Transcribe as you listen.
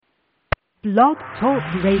Blog Talk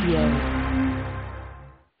Radio.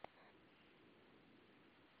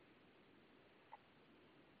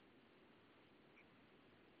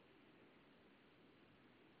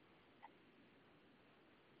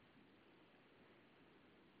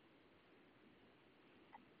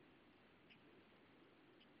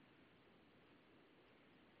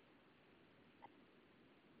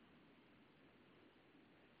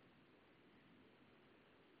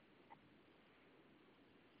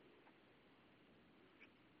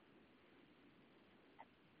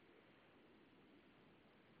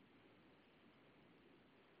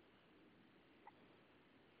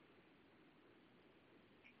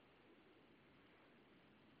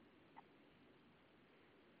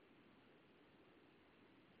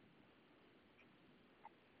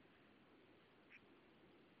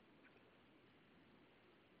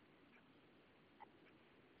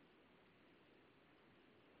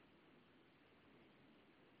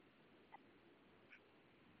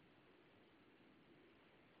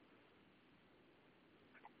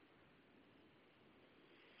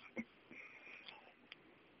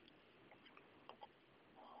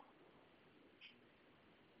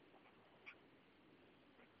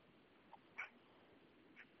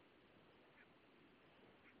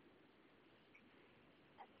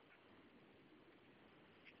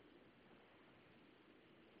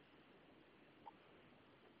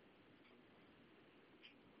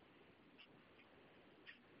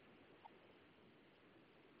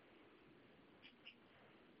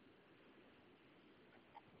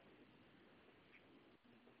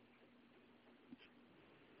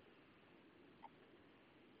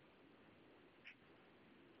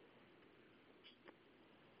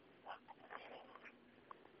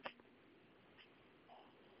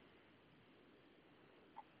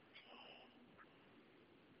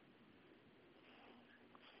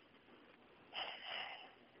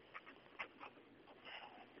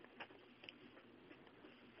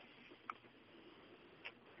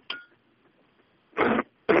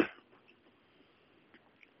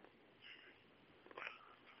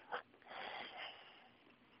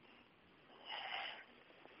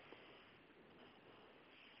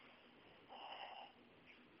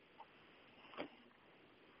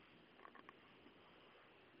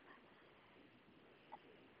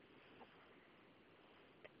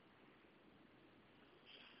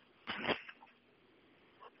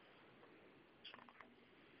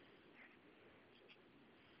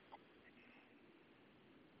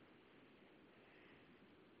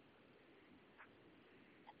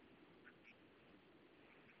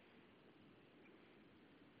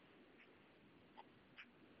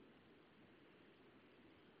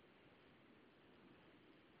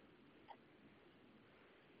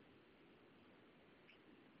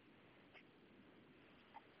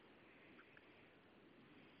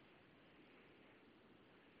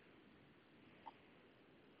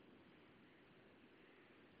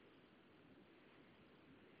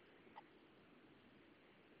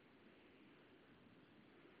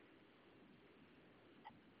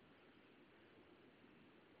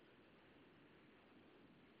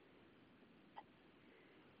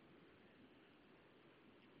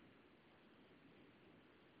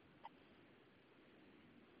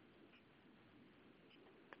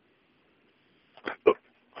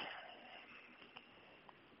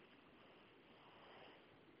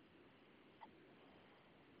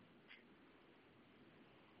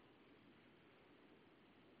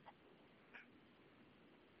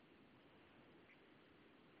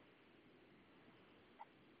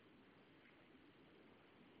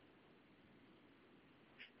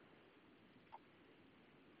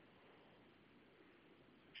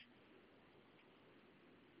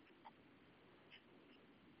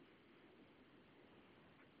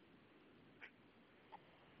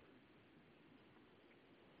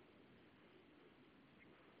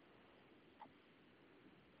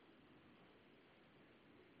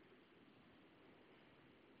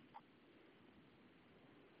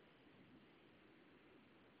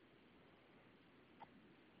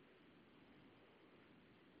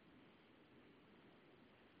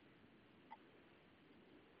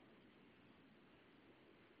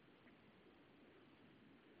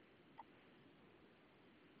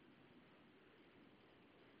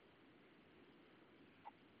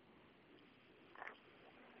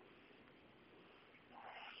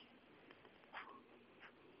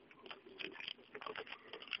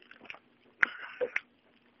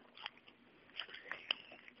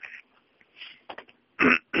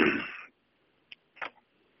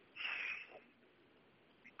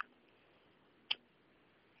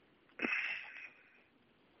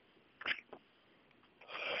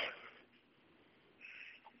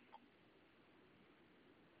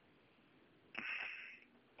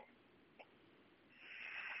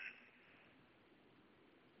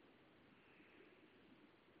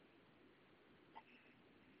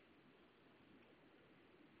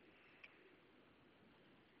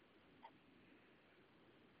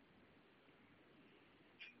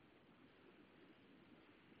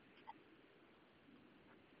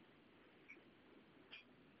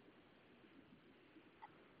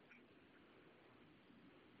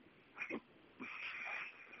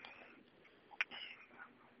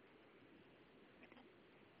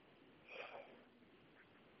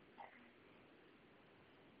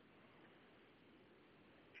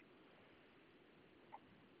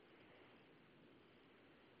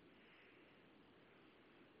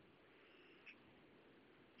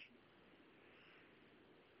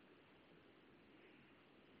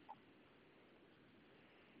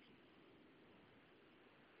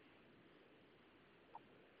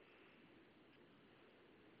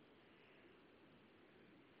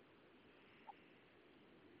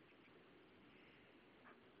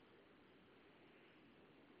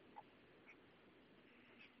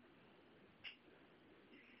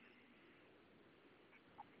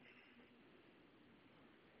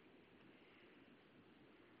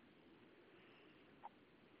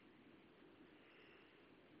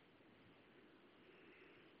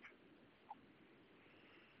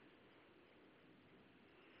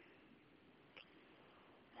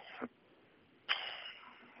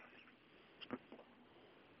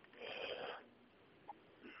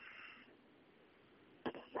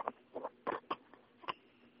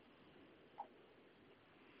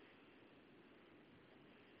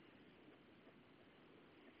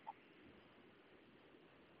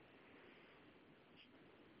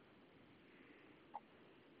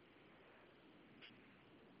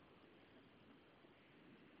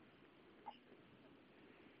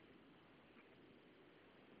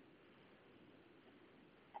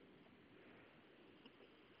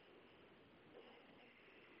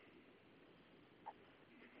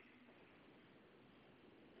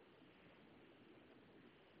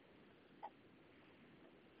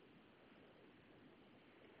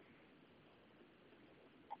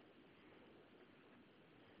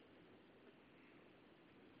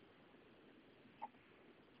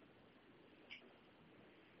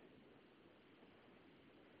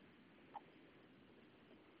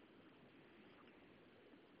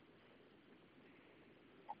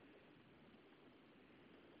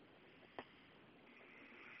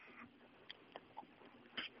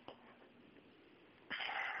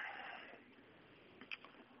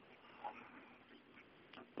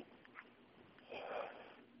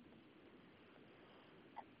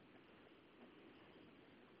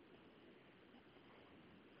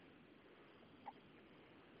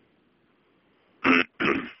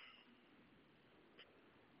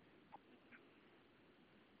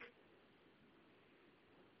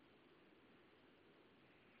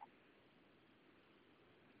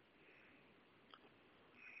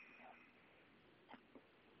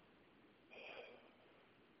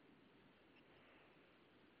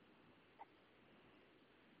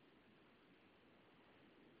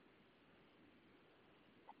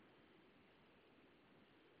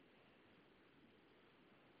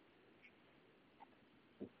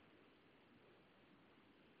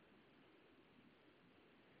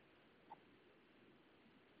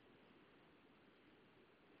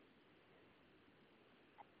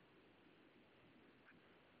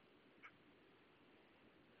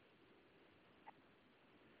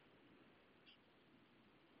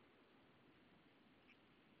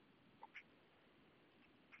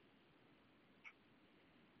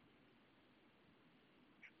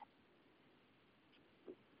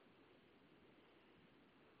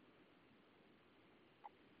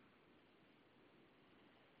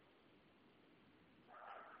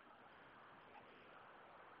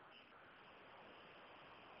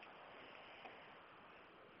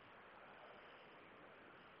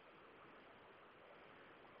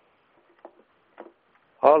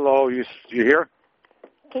 Hello, you here?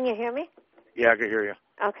 Can you hear me? Yeah, I can hear you.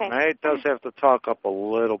 Okay. It does have to talk up a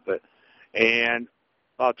little bit. And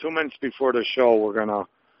about 2 minutes before the show, we're going to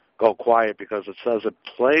go quiet because it says it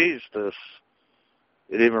plays this.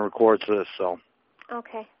 It even records this, so.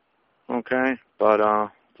 Okay. Okay, but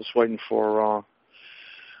just waiting for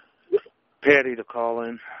Patti to call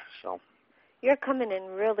in, so. You're coming in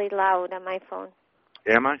really loud on my phone.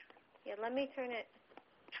 Am I? Yeah, let me turn it.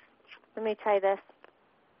 Let me try this.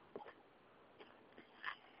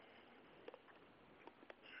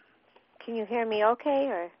 Can you hear me okay,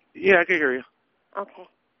 or? Yeah, I can hear you. Okay.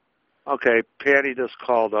 Okay, Patti just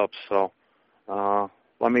called up, so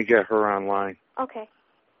let me get her online. Okay.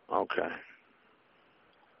 Okay.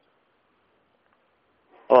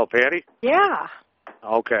 Hello, Patti? Yeah.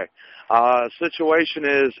 Okay. Situation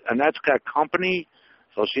is, Annette's got company,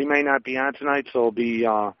 so she may not be on tonight, so it'll be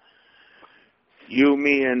you,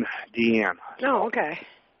 me, and Deanne. Oh, okay.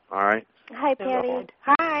 All right? Hi, Patti.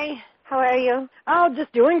 Hi. How are you? Oh,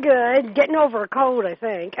 just doing good. Getting over a cold, I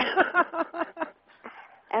think.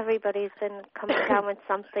 Everybody's been coming down with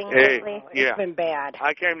something Hey, lately. yeah. It's been bad.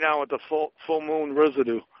 I came down with the full moon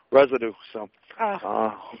residue, so.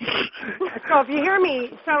 So if you hear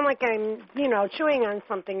me sound like I'm, chewing on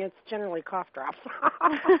something, it's generally cough drops.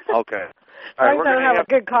 Okay. As long as I don't have a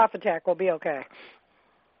good cough attack, we'll be okay.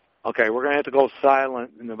 Okay, we're going to have to go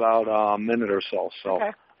silent in about a minute or so,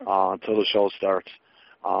 Okay. Until the show starts.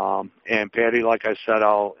 And Patti, like I said,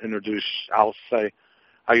 I'll say,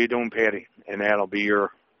 how you doing, Patti? And that'll be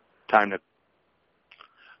your time to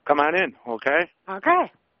come on in, okay?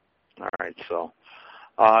 Okay. All right, so.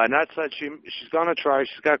 And that said, she's going to try.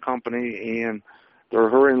 She's got company, and they're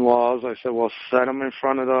her in-laws. I said, well, set them in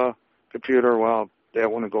front of the computer. Well, they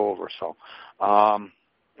want to go over, so.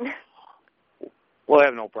 We'll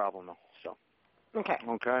have no problem, though, so. Okay.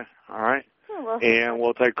 Okay, all right? Oh, And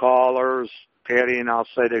we'll take callers, Patti, and I'll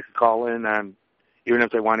say they can call in, and even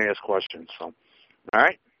if they want to ask questions, so. All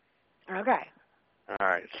right? Okay. All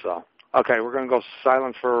right, so. Okay, we're going to go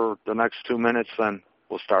silent for the next 2 minutes, and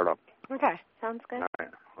we'll start up. Okay. Sounds good. All right,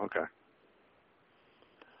 okay.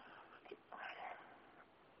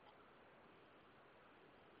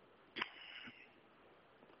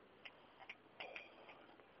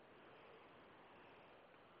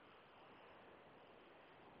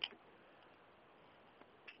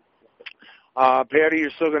 Patti,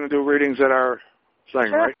 you're still going to do readings at our thing,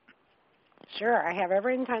 Sure. right? Sure. I have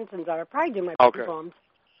every intentions of it. Probably do my Okay. poems.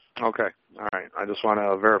 Okay, all right. I just want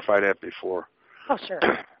to verify that before. Oh, sure.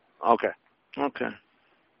 Okay, okay.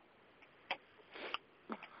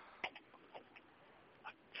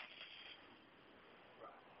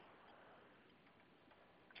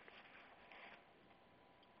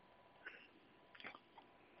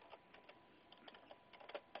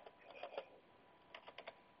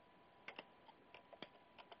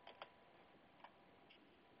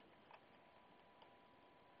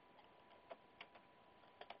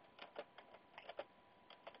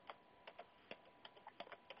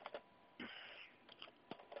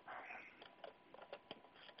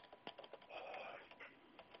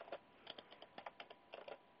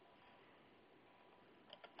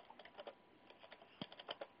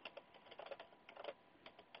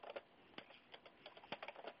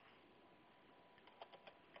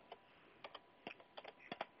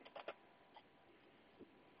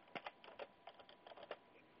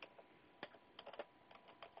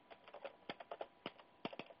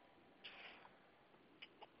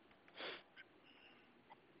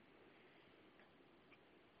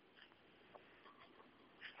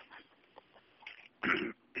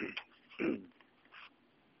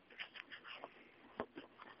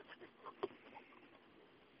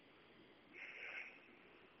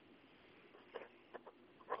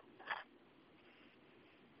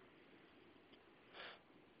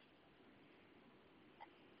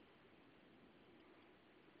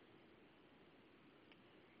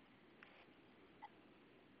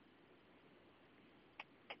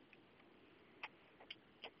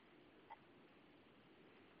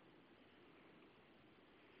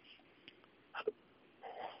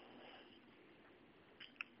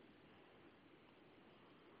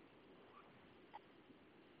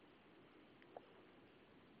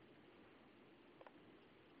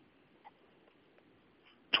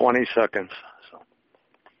 $20 seconds. So.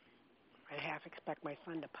 I half expect my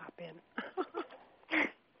son to pop in.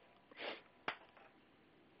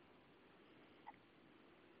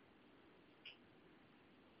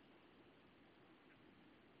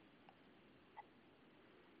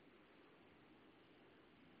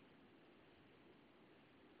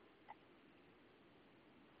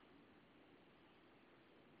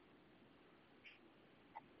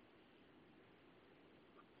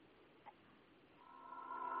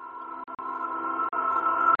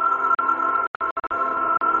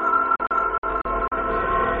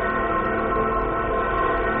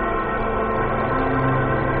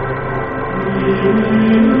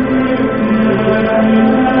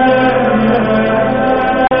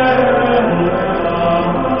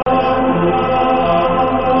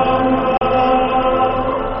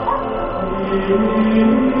 Hello,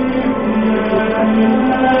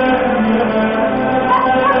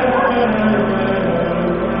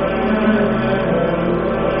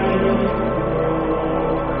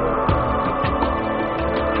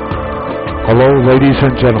 ladies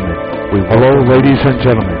and gentlemen. Hello, ladies and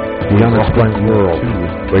gentlemen. The Unexplained World.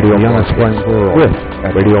 Radio The Unexplained World. With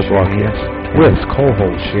radio broadcast. With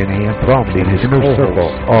co-host Shanahan from the inner circle of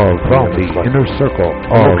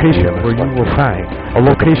a location where you will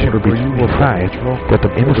find that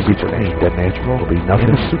the industry ain't that natural will be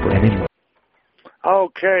nothing super anymore.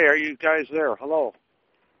 Okay, are you guys there? Hello.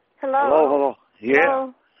 Hello. Hello, hello. Yeah.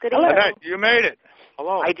 Hello. Good evening. Annette, you made it.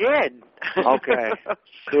 Hello. I did. Okay.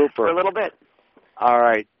 Super. For a little bit. All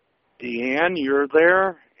right. Deanne, you're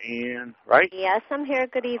there, and right? Yes, I'm here.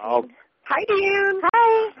 Good evening. Oh. Hi, Deanne.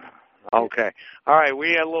 Hi. Okay. All right. We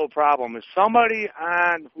had a little problem. If somebody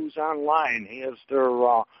who's online has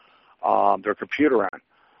their computer on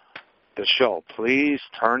the show, please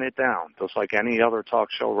turn it down, just like any other talk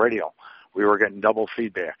show radio. We were getting double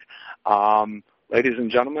feedback. Ladies and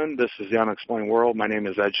gentlemen, this is The Unexplained World. My name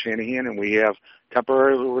is Ed Shanahan, and we have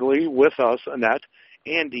temporarily with us Annette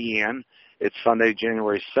and Deanne. It's Sunday,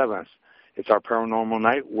 January 7th. It's our paranormal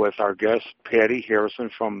night with our guest, Patti Harrison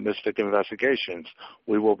from Mystic Investigations.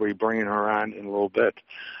 We will be bringing her on in a little bit.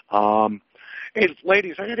 Hey,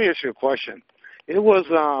 ladies, I got to ask you a question. It was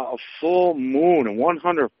a full moon,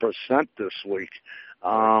 100% this week.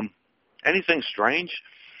 Anything strange?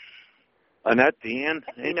 Annette, Deanne,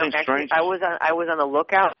 anything strange? I was on the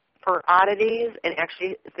lookout for oddities, and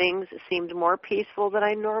actually things seemed more peaceful than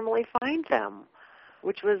I normally find them,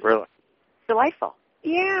 which was Really? delightful.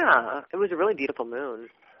 Yeah, it was a really beautiful moon.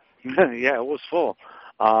 Yeah, it was full.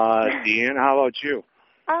 Deanne, how about you?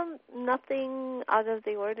 Nothing out of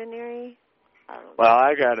the ordinary. Well,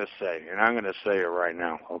 I got to say, and I'm going to say it right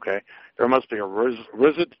now, okay? There must be a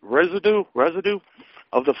residue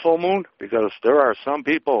of the full moon, because there are some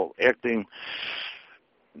people acting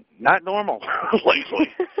not normal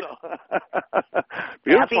lately. So,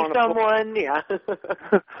 beautiful Happy someone, yeah.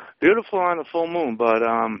 Beautiful on the full moon, but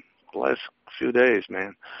the last few days,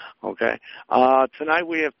 man. Okay. Tonight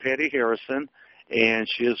we have Patti Harrison, and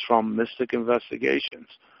she is from Mystic Investigations.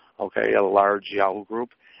 Okay, a large Yahoo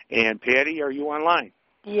group. And Patti, are you online?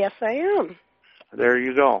 Yes, I am. There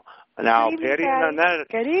you go. Now, Good evening, Patti and Annette.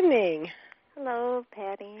 Good evening. Hello,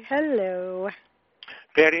 Patti. Hello.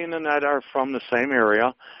 Patti and Annette are from the same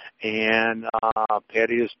area, and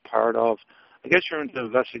Patti is part of, I guess you're into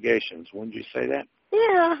investigations. Wouldn't you say that?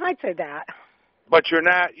 Yeah, I'd say that. But you're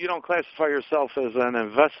not, you don't classify yourself as an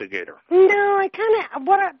investigator. No, I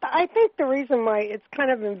think the reason why it's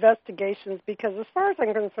kind of investigations, because as far as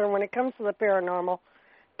I'm concerned, when it comes to the paranormal,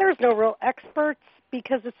 there's no real experts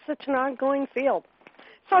because it's such an ongoing field.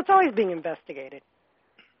 So it's always being investigated.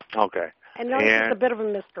 Okay. And there's a bit of a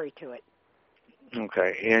mystery to it.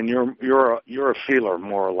 Okay. And you're a feeler,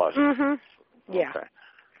 more or less. Mm-hmm. Yeah.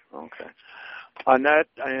 Okay. Annette,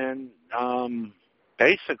 and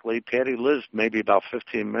basically, Patti lives maybe about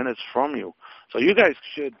 15 minutes from you. So you guys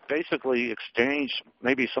should basically exchange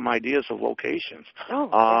maybe some ideas of locations.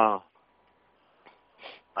 Oh.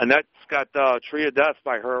 Annette's got Tree of Death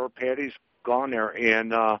by her. Patti's gone there.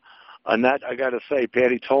 And Annette, I got to say,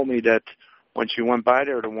 Patti told me that when she went by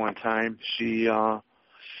there the one time, she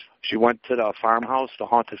went to the farmhouse, the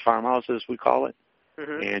haunted farmhouse, as we call it,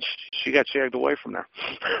 and she got shagged away from there,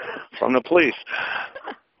 from the police.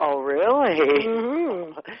 Oh, really?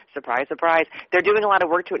 Mm-hmm. Surprise, surprise. They're doing a lot of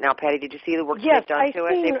work to it now, Patti. Did you see the work they've done to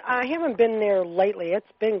it? Yes, I haven't been there lately.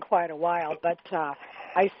 It's been quite a while, but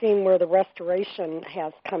I've seen where the restoration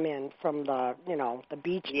has come in from the, the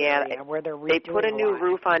beach area where they're redoing. They put a new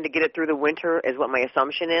roof on to get it through the winter, is what my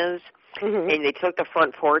assumption is. Mm-hmm. And they took the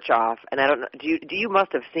front porch off. And I don't know. Do you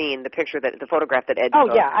must have seen the photograph that Ed took?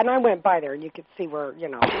 Oh yeah, and I went by there, and you could see where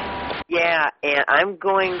Yeah, and I'm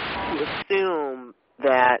going to assume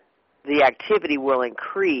that the activity will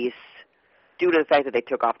increase due to the fact that they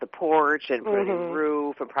took off the porch and put a new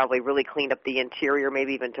roof and probably really cleaned up the interior,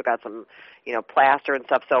 maybe even took out some, plaster and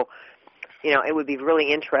stuff. So, it would be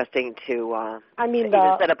really interesting to even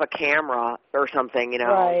set up a camera or something,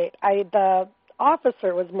 Right. The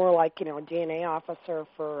officer was more like, a DNA officer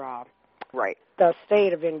for right. the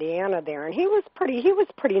state of Indiana there, and he was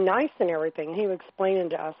pretty nice and everything. He was explaining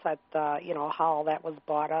to us that how that was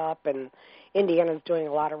brought up, and Indiana's doing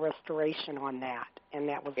a lot of restoration on that, and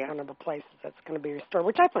that was one of the places that's going to be restored,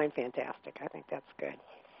 which I find fantastic. I think that's good.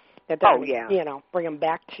 Bring them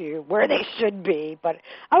back to where they should be. But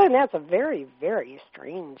other than that, it's a very, very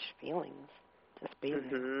strange feeling just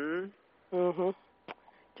being there.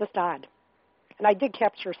 Just odd. And I did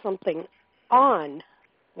capture something on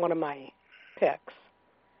one of my pics.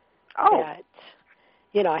 Oh. That,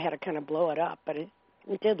 I had to kind of blow it up, but it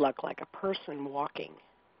did look like a person walking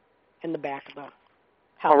in the back of the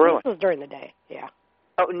house. Oh, really? This was during the day, yeah.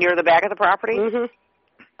 Oh, near the back of the property? Mm-hmm.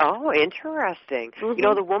 Oh, interesting.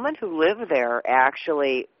 Mm-hmm. The woman who lived there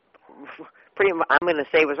actually, I'm going to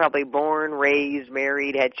say was probably born, raised,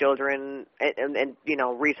 married, had children, and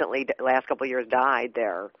recently, last couple of years, died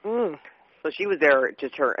there. Mm. So she was there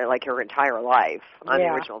just her entire life on the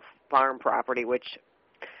original farm property, which,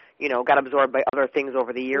 got absorbed by other things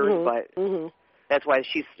over the years, but that's why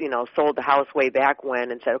she's, sold the house way back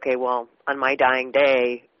when and said, okay, well, on my dying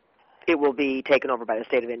day, it will be taken over by the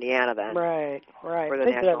state of Indiana then. Right. For the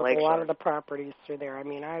They National did Lake a lot Shore. of the properties through there. I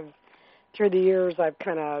mean, through the years, I've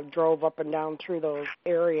kind of drove up and down through those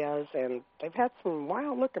areas, and they've had some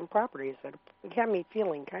wild-looking properties that had me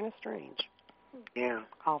feeling kind of strange. Yeah.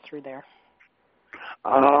 All through there.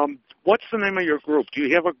 What's the name of your group? Do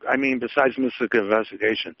you have besides Mystic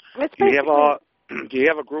Investigation, It's do you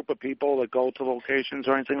have a group of people that go to locations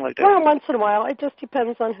or anything like that? Well, once in a while. It just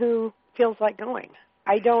depends on who feels like going.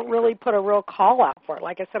 I don't really put a real call out for it.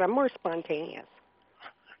 Like I said, I'm more spontaneous.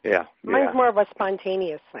 Yeah. Mine's more of a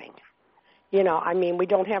spontaneous thing. We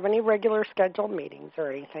don't have any regular scheduled meetings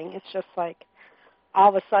or anything. It's just like all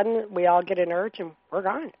of a sudden we all get an urge and we're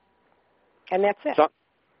gone. And that's it.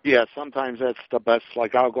 Yeah, sometimes that's the best.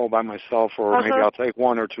 Like I'll go by myself or maybe I'll take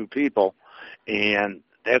one or two people, and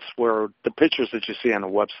that's where the pictures that you see on the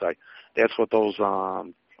website, that's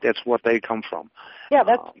what they come from. Yeah,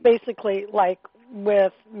 that's basically like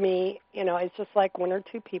with me, it's just like one or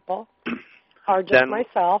two people or just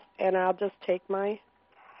myself, and I'll just take my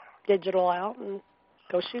digital out and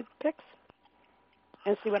go shoot pics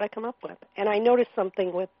and see what I come up with. And I noticed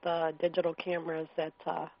something with digital cameras that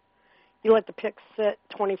you let the pics sit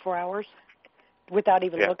 24 hours without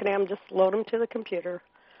even looking at them. Just load them to the computer.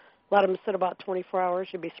 Let them sit about 24 hours.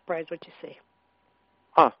 You'll be surprised what you see.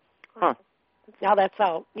 Huh. Now that's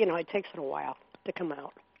out. It takes it a while to come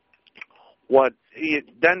out.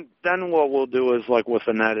 Then what we'll do is like with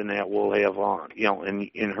Annette and that, we'll have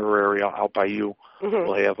in her area out by you,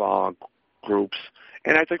 we'll have groups,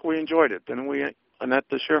 and I think we enjoyed it, didn't we, Annette,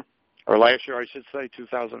 this year or last year, I should say,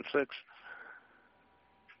 2006.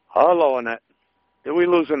 Hello, Annette. Did we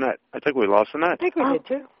lose Annette? I think we lost Annette. I think we did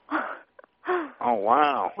too. Oh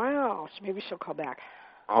wow. Wow. So maybe she'll call back.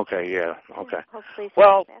 Okay. Yeah. Okay. Hopefully she'll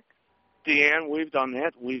well, come back. Deanne, we've done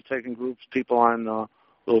that. We've taken groups, people on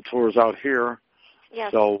little tours out here.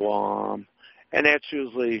 Yes. So, and that's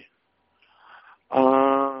usually,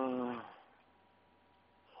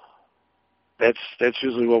 that's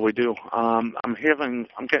usually what we do. I'm getting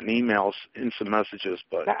emails, instant messages,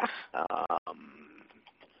 but,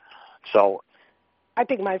 so. I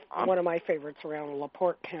think one of my favorites around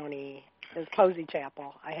LaPorte County is Posey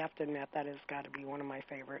Chapel. I have to admit that has got to be one of my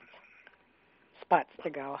favorite spots to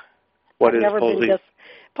go. What I've is never Posey? been just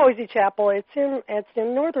Posey Chapel. It's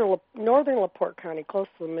in northern LaPorte County, close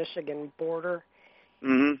to the Michigan border,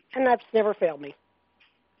 and that's never failed me.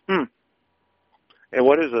 And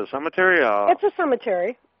what is it, a cemetery? It's a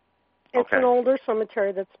cemetery. It's okay. an older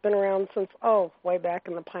cemetery that's been around since way back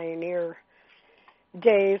in the pioneer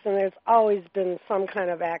days, and there's always been some kind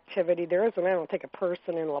of activity. There isn't, I don't think, a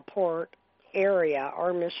person in LaPorte area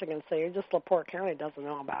or Michigan City, just LaPorte County doesn't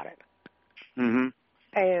know about it.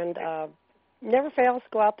 And never fails.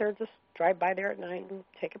 Go out there, just drive by there at night and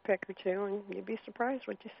take a pic or two, and you'd be surprised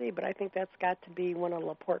what you see. But I think that's got to be one of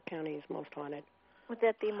LaPorte County's most haunted. Would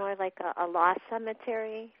that be more like a lost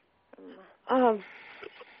cemetery?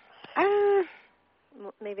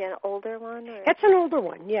 Maybe an older one? Or? It's an older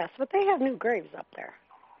one, yes, but they have new graves up there.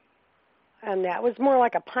 And that was more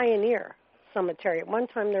like a pioneer cemetery. At one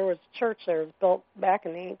time there was a church there that was built back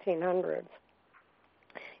in the 1800s.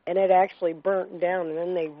 And it actually burnt down, and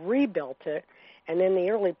then they rebuilt it. And in the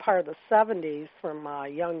early part of the 70s, some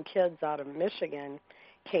young kids out of Michigan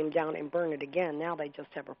came down and burned it again. Now they just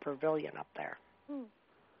have a pavilion up there.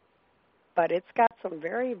 But it's got some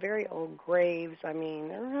very, very old graves. I mean,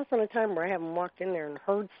 there hasn't a time where I haven't walked in there and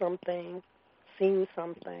heard something, seen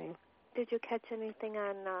something. Did you catch anything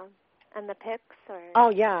on the pics? Or? Oh,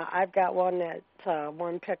 yeah. I've got one that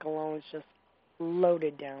one pic alone is just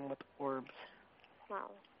loaded down with orbs. Wow.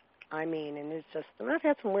 I mean, and it's just, and I've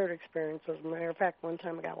had some weird experiences. As a matter of fact, one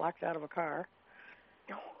time I got locked out of a car.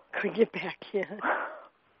 Couldn't get back in.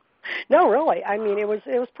 No, really. I mean, it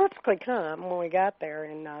was perfectly calm when we got there,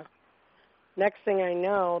 and next thing I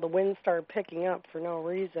know, the wind started picking up for no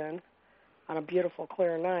reason on a beautiful,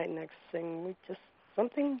 clear night. Next thing,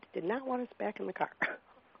 something did not want us back in the car.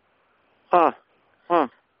 Huh.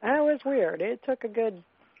 That was weird. It took a good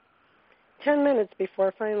 10 minutes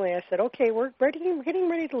before finally I said, okay, we're getting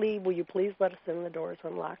ready to leave. Will you please let us in? The door's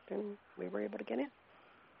unlocked, and we were able to get in.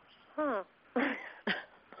 Huh.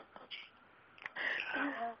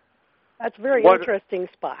 That's a very interesting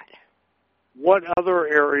spot. What other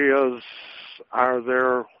areas are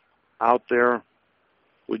there out there,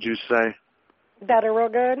 would you say? That are real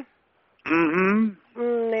good?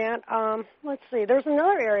 Mm-hmm. Let's see. There's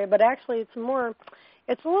another area, but actually it's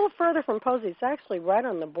a little further from Posey. It's actually right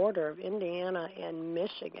on the border of Indiana and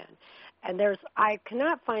Michigan. And I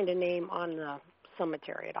cannot find a name on the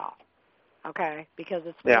cemetery at all, okay, because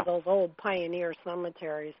it's one of those old pioneer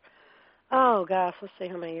cemeteries. Oh, gosh, let's see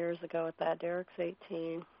how many years ago with that. Derek's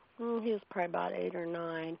 18. He was probably about 8 or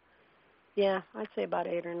 9. Yeah, I'd say about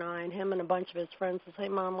 8 or 9. Him and a bunch of his friends would say,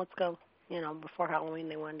 Mom, let's go. Before Halloween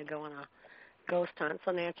they wanted to go on a ghost hunt.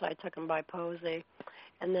 So naturally I took them by Posey.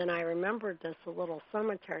 And then I remembered this little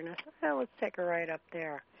cemetery, and I said, let's take a ride up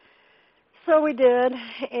there. So we did,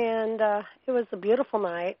 and it was a beautiful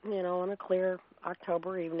night, on a clear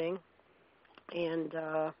October evening. And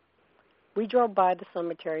we drove by the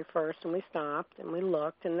cemetery first, and we stopped, and we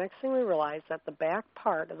looked, and next thing we realized that the back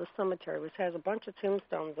part of the cemetery, which has a bunch of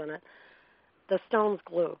tombstones in it, the stones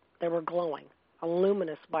glowed. They were glowing, a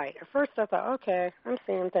luminous white. At first I thought, okay, I'm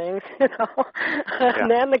seeing things, And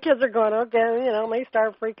then the kids are going, okay, they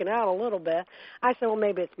start freaking out a little bit. I said, well,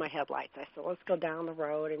 maybe it's my headlights. I said, let's go down the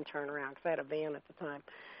road and turn around, because I had a van at the time.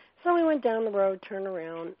 So we went down the road, turned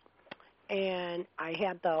around, and I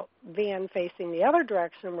had the van facing the other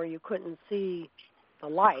direction where you couldn't see the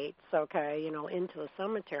lights, okay, into the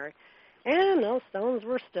cemetery. And those stones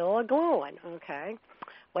were still a-glowing, okay.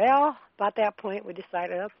 Well, about that point, we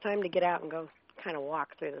decided it's time to get out and go kind of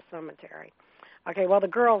walk through the cemetery. Okay, well, the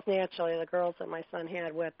girls that my son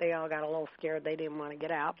had with, they all got a little scared. They didn't want to get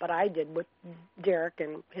out, but I did with Derek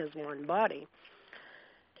and his one buddy.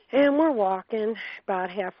 And we're walking about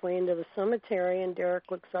halfway into the cemetery, and Derek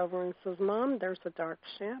looks over and says, Mom, there's a dark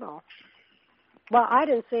shadow. Well, I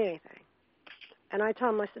didn't see anything. And I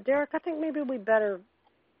told him, I said, Derek, I think maybe we better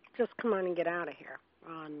just come on and get out of here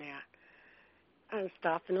on that. And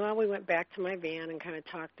stuff. And well, we went back to my van and kind of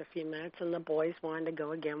talked a few minutes, and the boys wanted to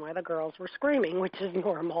go again while the girls were screaming, which is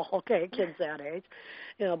normal, okay, kids that age,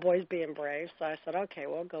 boys being brave. So I said, okay,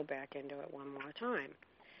 we'll go back into it one more time.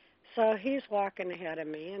 So he's walking ahead of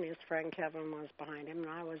me, and his friend Kevin was behind him,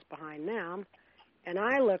 and I was behind them. And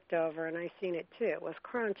I looked over, and I seen it too. It was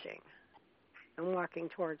crunching and walking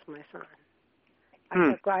towards my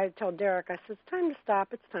son. I told Derek, I said, it's time to stop.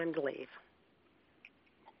 It's time to leave.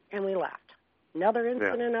 And we left. Another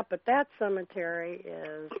incident up at that cemetery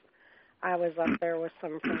is I was up there with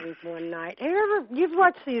some friends one night. You've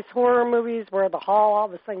watched these horror movies where the hall all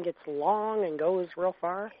of a sudden gets long and goes real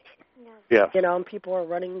far? Yeah. And people are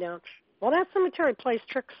running down. Well, that cemetery plays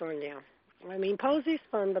tricks on you. I mean, Posey's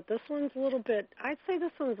fun, but this one's a little bit, I'd say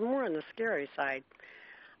this one's more on the scary side.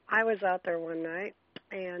 I was out there one night,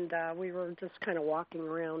 and we were just kind of walking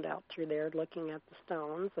around out through there looking at the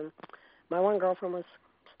stones, and my one girlfriend was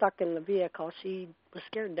stuck in the vehicle. She was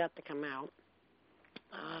scared to death to come out.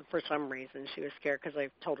 For some reason, she was scared because I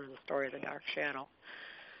told her the story of the dark shadow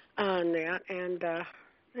on that. And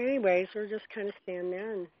anyways, we were just kind of standing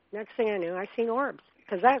there, and next thing I knew, I seen orbs.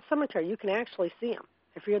 Because that cemetery, you can actually see them.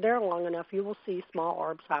 If you're there long enough, you will see small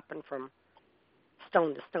orbs hopping from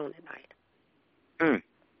stone to stone at night.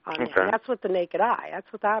 Okay. That's with the naked eye.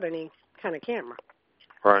 That's without any kind of camera.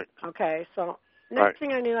 Right. Okay, so next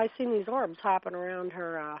thing I knew, I seen these orbs hopping around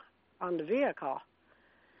her on the vehicle.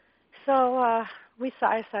 So I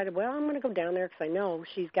decided, well, I'm going to go down there because I know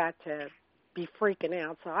she's got to be freaking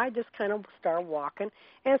out. So I just kind of started walking,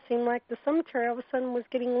 and it seemed like the cemetery all of a sudden was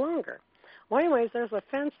getting longer. Well, anyways, there's a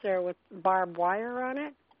fence there with barbed wire on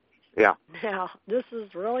it. Yeah. Now, this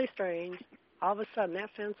is really strange. All of a sudden, that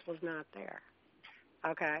fence was not there.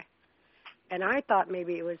 Okay? And I thought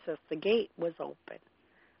maybe it was just the gate was open.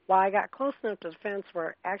 Well, I got close enough to the fence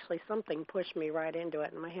where actually something pushed me right into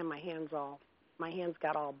it, and my hands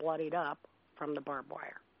got all bloodied up from the barbed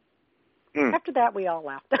wire. After that, we all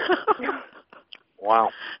left. Wow.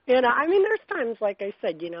 I mean, there's times, like I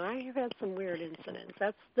said, I have had some weird incidents.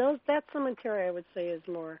 That cemetery, I would say, is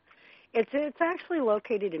more. It's actually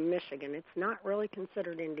located in Michigan. It's not really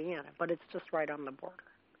considered Indiana, but it's just right on the border.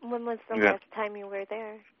 When was the last time you were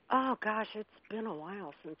there? Oh, gosh, it's been a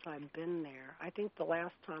while since I've been there. I think the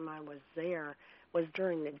last time I was there was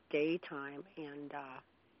during the daytime and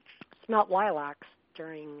smelt lilacs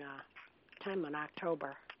during time in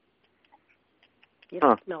October. You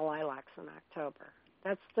don't smell lilacs in October.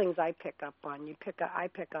 That's things I pick up on. I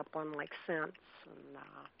pick up on, like, scents and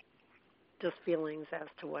just feelings as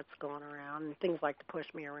to what's going around, and things like to push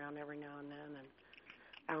me around every now and then, and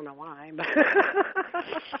I don't know why, but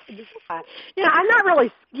I'm not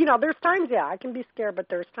really, there's times, I can be scared, but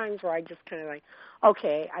there's times where I just kind of like,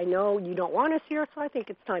 okay, I know you don't want us here, so I think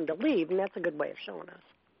it's time to leave, and that's a good way of showing us.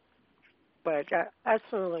 But that's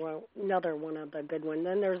another one of the good ones.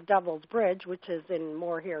 Then there's Devil's Bridge, which is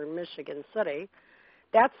more here in Michigan City.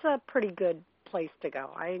 That's a pretty good place to go.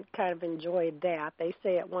 I kind of enjoyed that. They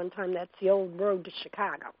say at one time that's the old road to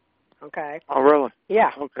Chicago. Okay. Oh, really? Yeah.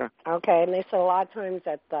 Okay. Okay, and they said a lot of times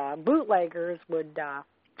that the bootleggers would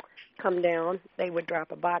come down. They would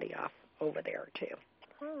drop a body off over there too.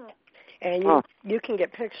 Oh. And you can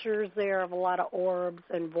get pictures there of a lot of orbs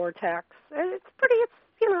and vortex. And it's pretty.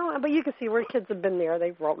 But you can see where kids have been there.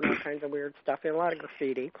 They've written all kinds of weird stuff and a lot of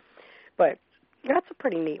graffiti. But that's a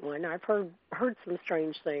pretty neat one. I've heard some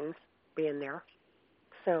strange things being there,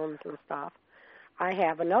 sounds and stuff. I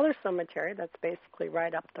have another cemetery that's basically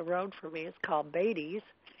right up the road from me. It's called Beatty's.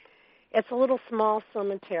 It's a little small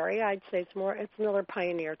cemetery. I'd say it's another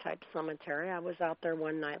pioneer-type cemetery. I was out there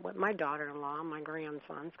one night with my daughter-in-law and my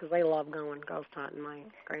grandsons because they love going ghost hunting. My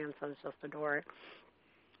grandsons just adore it.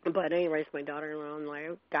 But anyways, my daughter-in-law and I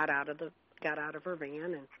got out of her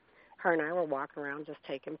van, and her and I were walking around just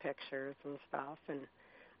taking pictures and stuff. And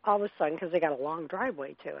all of a sudden, because they got a long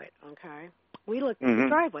driveway to it, okay, we looked at the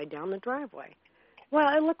driveway, down the driveway.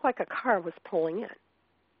 Well, it looked like a car was pulling in,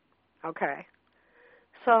 okay.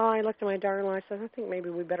 So I looked at my daughter-in-law and I said, I think maybe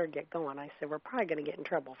we better get going. I said, we're probably going to get in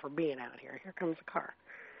trouble for being out here. Here comes a car.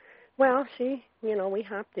 Well, we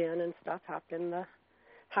hopped in and stuff, hopped in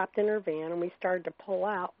her van, and we started to pull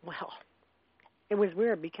out. Well, it was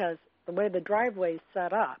weird because the way the driveway's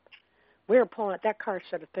set up, we were pulling out. That car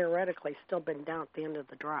should have theoretically still been down at the end of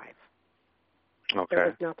the drive. Okay. There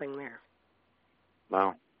was nothing there.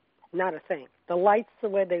 Wow. Not a thing. The lights, the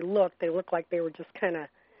way they looked like they were just kind of,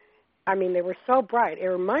 they were so bright. It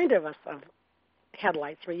reminded us of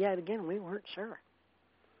headlights, but yet again, we weren't sure.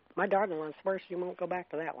 My daughter-in-law swears she won't go back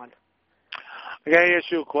to that one. I got to ask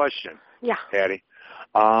you a question. Yeah. Patty.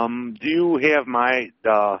 Do you have my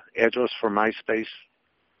address for MySpace?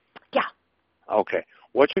 Yeah. Okay.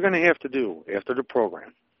 What you're going to have to do after the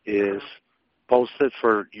program is post it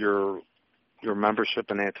for your membership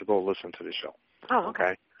and that to go listen to the show. Oh,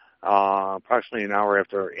 okay. Approximately an hour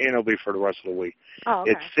after, and it'll be for the rest of the week. Oh,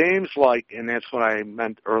 okay. It seems like, and that's what I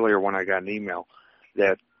meant earlier when I got an email,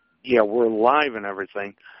 that, we're live and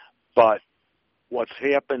everything, but what's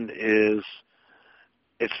happened is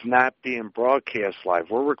it's not being broadcast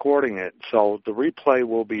live. We're recording it, so the replay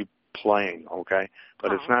will be playing, okay?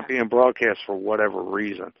 But it's not being broadcast for whatever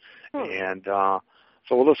reason. And so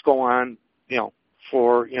we'll just go on,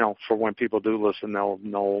 for when people do listen, they'll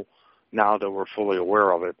know now that we're fully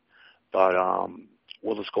aware of it. But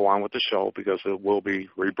we'll just go on with the show because it will be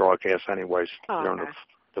rebroadcast anyways during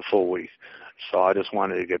the full week. So I just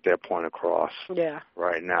wanted to get that point across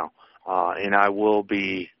right now. And I will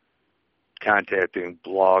be contacting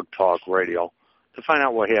Blog Talk Radio to find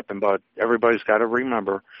out what happened, but everybody's got to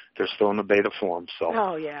remember they're still in the beta form.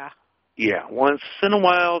 So yeah, once in a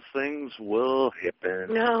while things will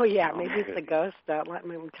happen. No, maybe it's the ghost that let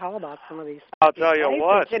me tell about some of these. I'll tell you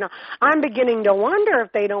places. what. I'm beginning to wonder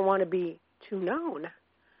if they don't want to be too known.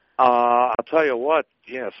 I'll tell you what.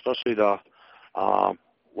 Yeah, especially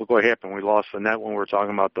look what happened. We lost the net when we were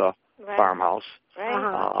talking about the farmhouse.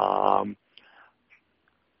 Right.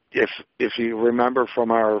 If you remember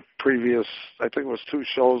from our previous, I think it was 2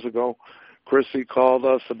 shows ago, Chrissy called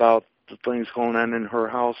us about the things going on in her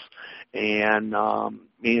house, and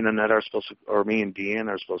me and Annette are supposed to, or me and Deanne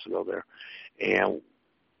are supposed to go there. And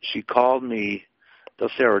she called me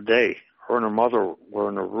this other day. Her and her mother were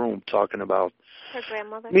in a room talking about Her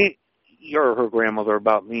grandmother? Her grandmother,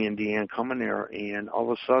 about me and Deanne coming there, and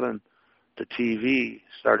all of a sudden the TV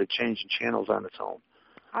started changing channels on its own.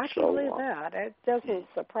 I can believe that. It doesn't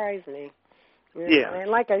surprise me. Yeah. And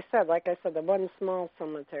like I said, the one small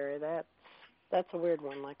cemetery, that's a weird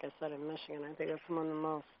one, like I said, in Michigan. I think it's one of the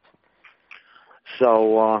most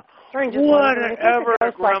So, strangest whatever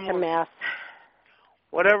the gremlins,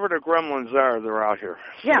 whatever the gremlins are, they're out here.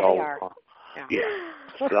 Yeah, so, they are.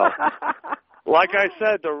 So, like I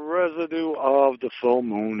said, the residue of the full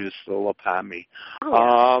moon is still upon me. I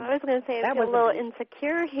was going to say, I feel a little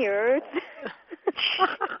insecure here.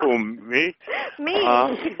 Who, me? Me.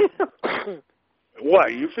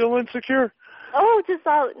 What, you feel insecure? Oh, just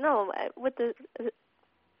with the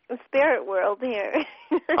spirit world here.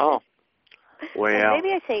 Oh. Well.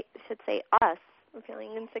 Maybe I should say us. I'm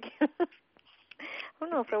feeling insecure. Who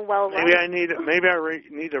don't know if they're well liked. Maybe I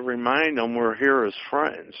need to remind them we're here as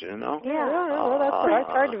friends. Yeah. Well, that's what I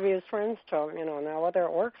tried to be as friends to them. Now whether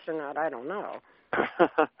it works or not, I don't know.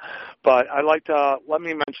 But I'd like to let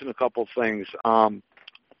me mention a couple things.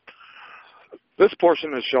 This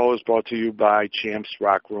portion of the show is brought to you by Champs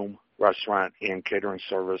Rock Room Restaurant and Catering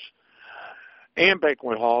Service and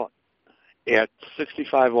Banquet Hall at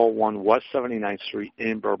 6501 West 79th Street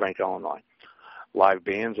in Burbank, Illinois. Live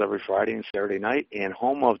bands every Friday and Saturday night, and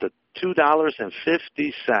home of the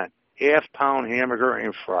 $2.50 half-pound hamburger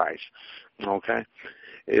and fries. Okay,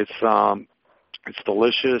 it's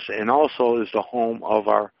delicious, and also is the home of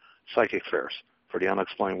our psychic fairs for the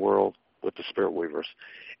unexplained world with the Spirit Weavers.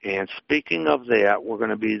 And speaking of that, we're going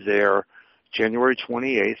to be there January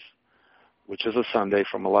 28th, which is a Sunday,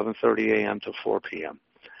 from 11:30 a.m. to 4 p.m.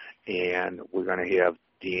 And we're going to have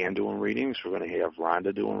Deanne doing readings. We're going to have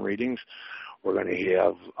Rhonda doing readings. We're going to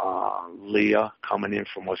have Leah coming in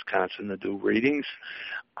from Wisconsin to do readings.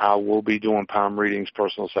 We'll be doing palm readings,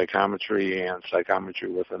 personal psychometry, and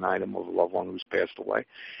psychometry with an item of a loved one who's passed away.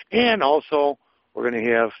 And also, we're going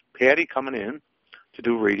to have Patti coming in to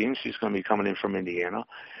do readings. She's going to be coming in from Indiana.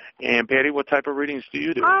 And Patti, what type of readings do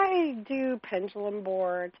you do? I do pendulum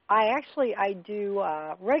boards. I do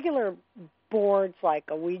regular boards like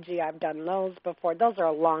a Ouija. I've done those before. Those are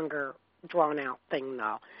a longer, drawn-out thing,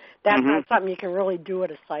 though. That's not something you can really do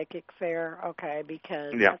at a psychic fair, okay,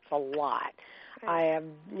 because that's a lot. I have,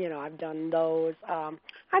 I've done those.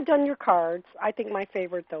 I've done your cards. I think my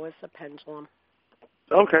favorite, though, is the pendulum.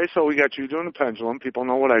 Okay, so we got you doing the pendulum. People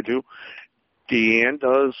know what I do. Deanne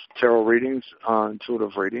does tarot readings,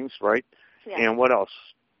 intuitive readings, right? Yeah. And what else,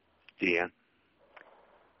 Deanne?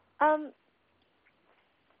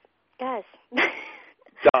 Gosh.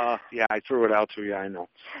 Yeah, I threw it out to you. I know.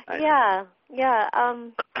 Yeah.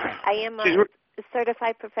 I am a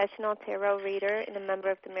certified professional tarot reader and a member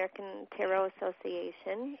of the American Tarot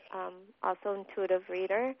Association. Also intuitive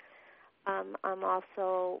reader. I'm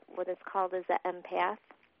also what is called as an empath,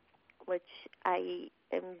 which I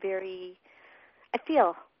am very. I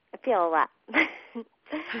feel a lot.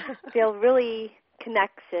 Feel really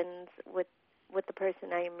connections with the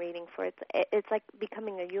person I am reading for. It's like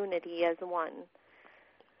becoming a unity as one.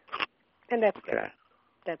 And that's good.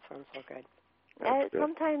 That sounds so good.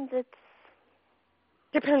 Sometimes it's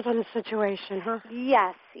depends on the situation, huh?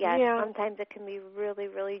 Yes. Yeah. Sometimes it can be really,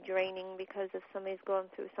 really draining because if somebody's going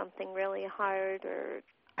through something really hard or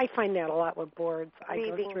I find that a lot with boards.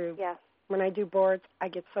 reading, I go through when I do boards, I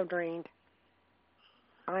get so drained.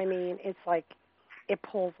 I mean, it's like it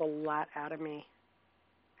pulls a lot out of me.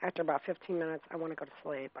 After about 15 minutes, I want to go to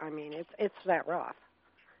sleep. I mean, it's that rough.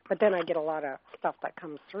 But then I get a lot of stuff that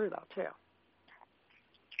comes through, though, too.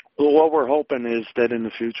 Well, what we're hoping is that in the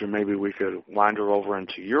future maybe we could wander over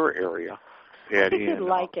into your area, Patti. I would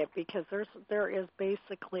like it because there is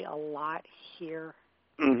basically a lot here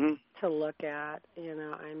to look at,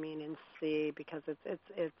 and see because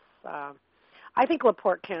it's I think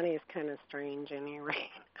LaPorte County is kind of strange anyway.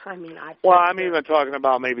 I'm even talking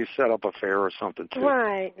about maybe set up a fair or something too,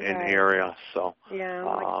 in the area. So yeah,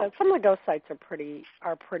 like I said, some of the ghost sites are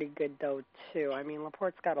pretty good though too. I mean,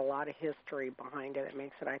 LaPorte's got a lot of history behind it. It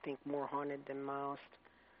makes it, I think, more haunted than most.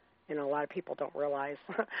 A lot of people don't realize.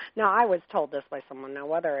 Now, I was told this by someone. Now,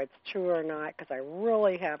 whether it's true or not, because I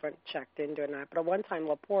really haven't checked into it or not, but at one time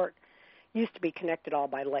LaPorte used to be connected all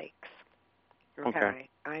by lakes. Okay.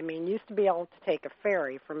 I mean, used to be able to take a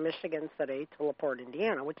ferry from Michigan City to LaPorte,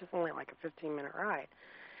 Indiana, which is only like a 15-minute ride.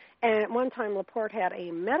 And at one time, LaPorte had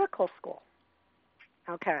a medical school.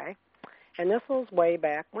 Okay. And this was way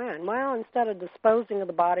back when. Well, instead of disposing of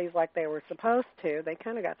the bodies like they were supposed to, they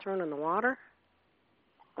kind of got thrown in the water.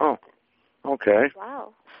 Oh, okay.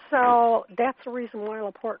 Wow. So that's the reason why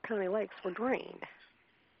LaPorte County lakes were drained.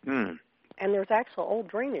 And there's actual old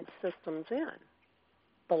drainage systems in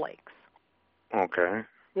the lakes. Okay.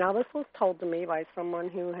 Now, this was told to me by someone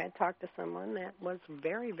who had talked to someone that was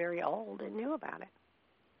very, very old and knew about it.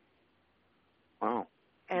 Wow.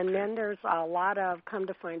 And then there's a lot of, come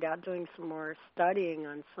to find out, doing some more studying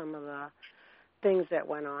on some of the things that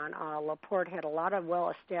went on. LaPorte had a lot of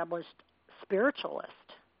well-established spiritualists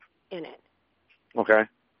in it. Okay.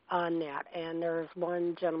 On that. And there's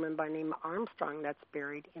one gentleman by the name of Armstrong that's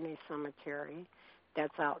buried in a cemetery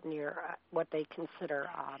that's out near what they consider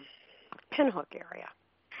Pinhook area.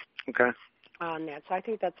 Okay. On that. So I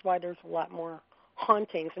think that's why there's a lot more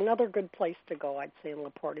hauntings. Another good place to go, I'd say, in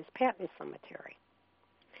LaPorte is Patton Cemetery,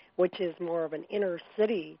 which is more of an inner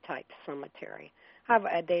city type cemetery.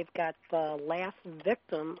 They've got the last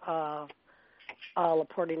victim of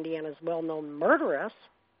LaPorte, Indiana's well-known murderess,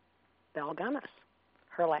 Belle Gunness,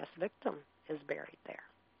 her last victim is buried there.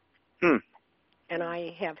 Hmm. And I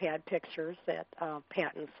have had pictures at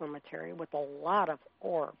Patton Cemetery with a lot of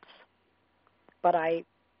orbs. But I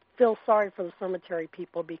feel sorry for the cemetery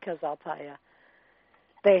people because I'll tell you,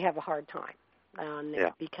 they have a hard time.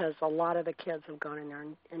 Because a lot of the kids have gone in there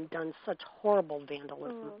and done such horrible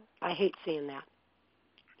vandalism. I hate seeing that,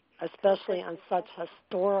 especially on such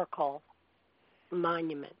historical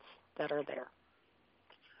monuments that are there.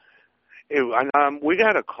 We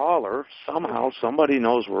got a caller. Somehow somebody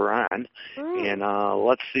knows we're on, and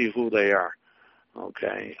let's see who they are.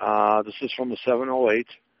 Okay, this is from the 708.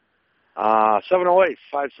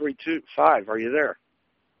 708-5325. Are you there?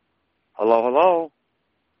 Hello, hello.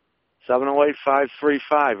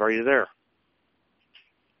 708-535. Are you there?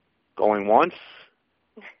 Going once?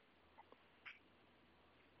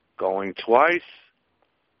 Going twice?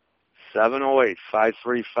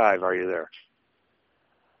 708-535. Are you there?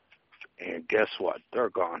 And guess what? They're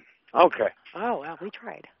gone. Okay. Oh, well, we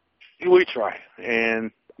tried. We tried.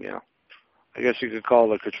 And, I guess you could call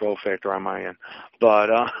the control factor on my end. But,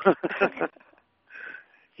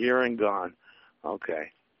 here and gone.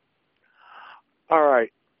 Okay. All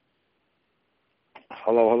right.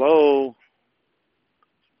 Hello, hello.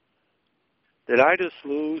 Did I just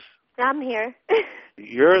lose? I'm here.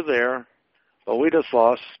 You're there, but we just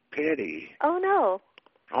lost Patti. Oh, no.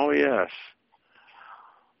 Oh, yes.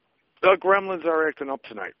 The gremlins are acting up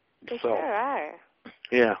tonight. They sure are.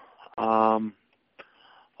 Yeah.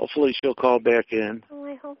 Hopefully she'll call back in. Oh,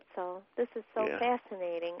 I hope so. This is so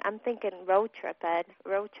fascinating. I'm thinking road trip, Ed.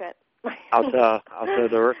 Road trip. I'll tell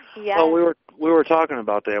her. Yeah. Well, we were talking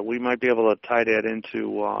about that. We might be able to tie that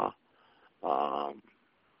into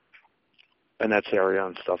Bennett's area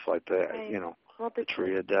and stuff like that. Right. Well, the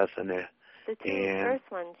tree of death and that. The first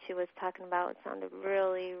one she was talking about sounded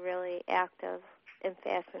really, really active and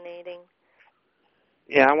fascinating.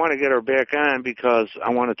 Yeah, I want to get her back on because I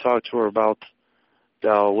want to talk to her about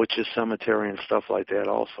the Witches Cemetery and stuff like that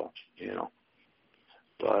also,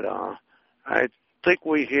 But I think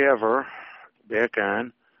we have her back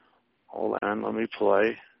on. Hold on, let me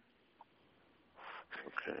play.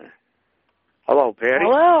 Okay. Hello, Patti.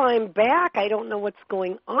 Hello, I'm back. I don't know what's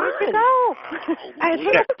going on. Where'd you go? It's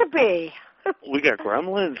supposed to be. We got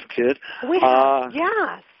gremlins, kid.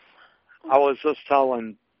 Yes. I was just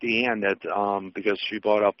telling Deanne that because she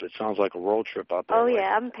brought up it sounds like a road trip out there. Oh,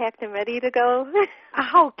 yeah, I'm packed and ready to go.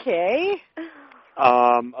 Okay.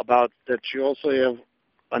 About that you also have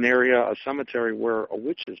an area, a cemetery where a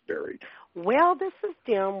witch is buried. Well, this is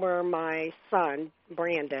down where my son,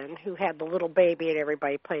 Brandon, who had the little baby and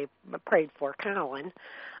everybody prayed for, Colin,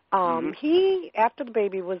 he, after the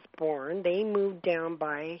baby was born, they moved down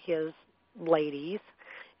by his ladies,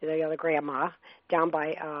 the other grandma, down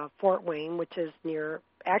by Fort Wayne, which is near,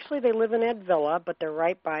 actually they live in Ed Villa, but they're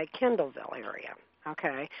right by Kendallville area,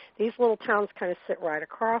 okay? These little towns kind of sit right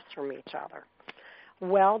across from each other.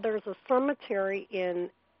 Well, there's a cemetery in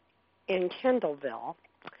Kendallville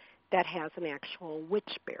that has an actual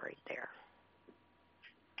witch buried there.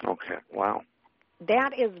 Okay, wow.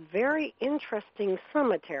 That is very interesting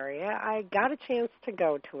cemetery. I got a chance to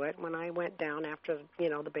go to it when I went down after,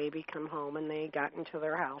 the baby come home and they got into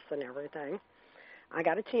their house and everything. I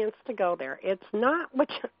got a chance to go there. It's not,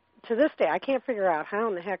 which to this day, I can't figure out how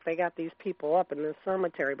in the heck they got these people up in this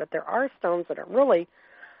cemetery, but there are stones that really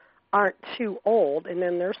aren't too old, and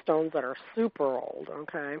then there's stones that are super old,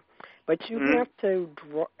 okay? But you have to,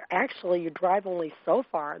 you drive only so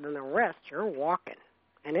far, and then the rest, you're walking.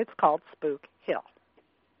 And it's called Spook Hill.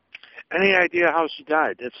 Any idea how she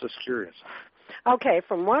died? It's just curious. Okay,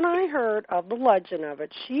 from what I heard of the legend of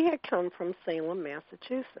it, she had come from Salem,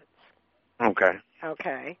 Massachusetts. Okay.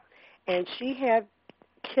 Okay. And she had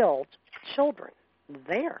killed children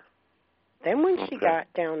there. Then when she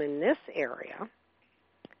got down in this area,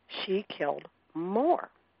 she killed more.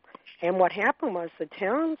 And what happened was the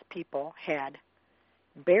townspeople had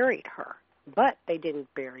buried her, but they didn't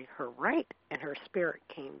bury her right, and her spirit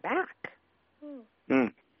came back.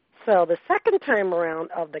 So the second time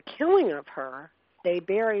around of the killing of her, they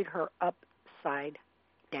buried her upside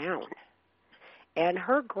down. And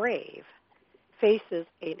her grave faces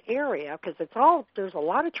an area, because there's a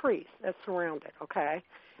lot of trees that surround it, okay?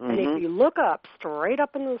 And if you look up, straight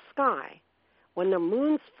up in the sky, when the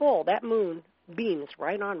moon's full, that moon beams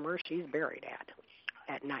right on where she's buried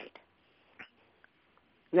at night.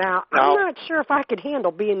 Now, I'm not sure if I could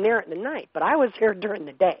handle being there at the night, but I was there during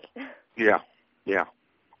the day. Yeah.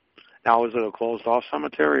 Now, is it a closed-off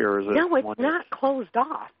cemetery, or is it? No, it's not closed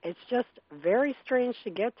off. It's just very strange to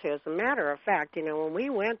get to. As a matter of fact, when we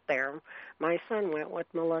went there, my son went with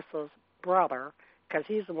Melissa's brother, because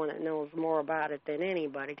he's the one that knows more about it than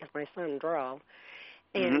anybody because my son drove.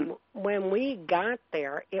 And when we got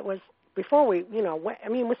there, it was before we, it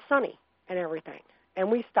was sunny and everything. And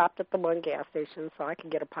we stopped at the one gas station so I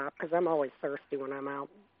could get a pop because I'm always thirsty when I'm out,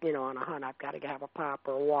 on a hunt. I've got to have a pop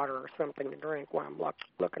or water or something to drink while I'm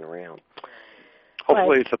looking around.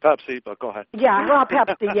 Hopefully it's a Pepsi, but go ahead. Yeah, well,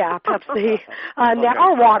 Pepsi, Pepsi.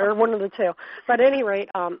 Or water, one of the two. But at any rate,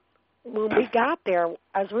 when we got there,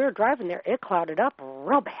 as we were driving there, it clouded up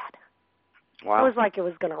real bad. Wow. It was like it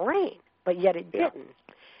was going to rain, but yet it didn't.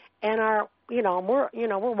 And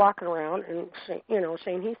we're walking around, and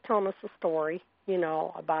Shane, he's telling us a story,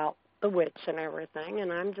 about the witch and everything,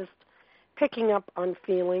 and I'm just picking up on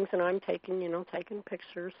feelings, and I'm taking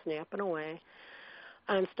pictures, snapping away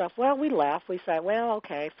and stuff. Well, we left. We said, well,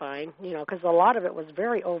 okay, fine, because a lot of it was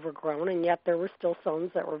very overgrown, and yet there were still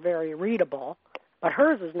stones that were very readable. But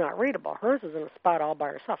hers is not readable. Hers is in a spot all by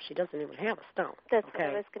herself. She doesn't even have a stone. That's what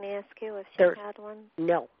I was going to ask you, if she had one.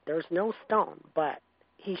 No, there's no stone, but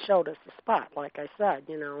he showed us the spot, like I said,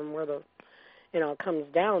 and where the, it comes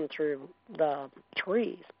down through the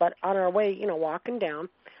trees. But on our way, walking down,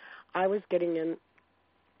 I was getting in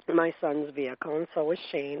my son's vehicle, and so was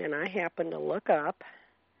Shane, and I happened to look up,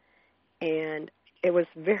 and it was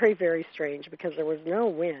very, very strange because there was no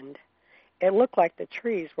wind. It looked like the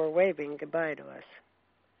trees were waving goodbye to us.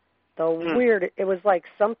 It was like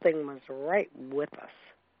something was right with us.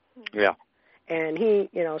 Yeah. And he,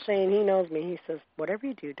 Shane, he knows me. He says, whatever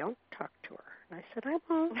you do, don't talk to her. And I said, I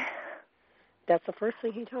won't. That's the first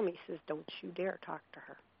thing he told me. He says, don't you dare talk to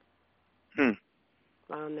her.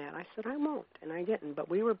 On that. I said, I won't. And I didn't. But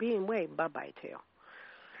we were being waved bye-bye to.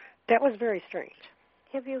 That was very strange.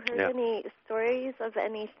 Have you heard any stories of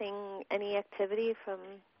anything, any activity from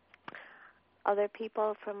other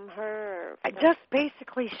people, from her? Or just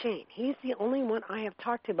basically Shane. He's the only one I have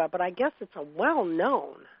talked to about, but I guess it's a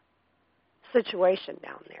well-known situation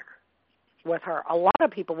down there with her. A lot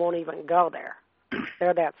of people won't even go there.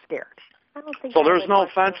 They're that scared. I don't think so there's no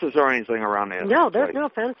fences or anything around there? No, there's no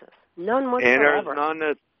fences. None whatsoever. And there's none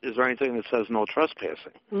that, is there anything that says no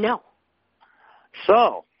trespassing? No.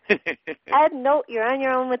 So... Ed, no, you're on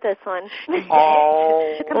your own with this one.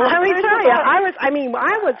 Oh. Well, let me tell you, I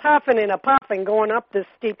was huffing and puffing going up this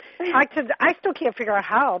steep. I still can't figure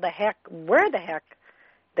out where the heck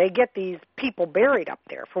they get these people buried up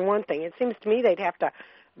there, for one thing. It seems to me they'd have to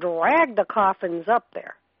drag the coffins up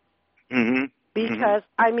there. Because,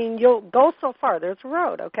 you'll go so far. There's a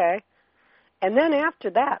road, okay? And then after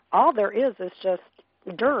that, all there is just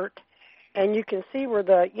dirt, and you can see where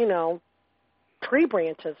the, tree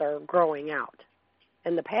branches are growing out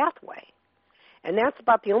in the pathway. And that's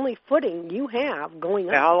about the only footing you have going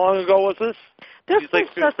up. And how long ago was this? This was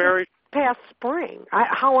just buried? Past spring.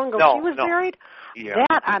 How long ago she was buried? Yeah.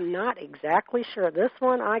 That I'm not exactly sure. This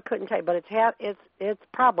one I couldn't tell you, but it's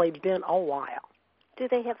probably been a while. Do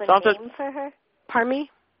they have a name for her? Pardon me?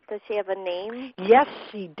 Does she have a name? Yes,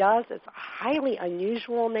 she does. It's a highly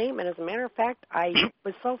unusual name, and as a matter of fact, I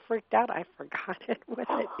was so freaked out I forgot it with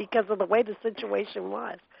it because of the way the situation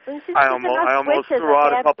was. I almost threw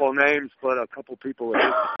out a couple of names, but a couple people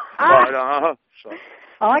are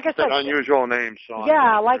well, like I said, unusual names. So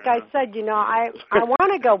yeah, like I said, I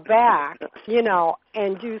want to go back,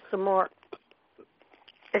 and do some more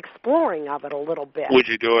exploring of it a little bit. Would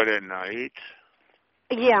you do it at night?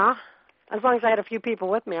 Yeah. As long as I had a few people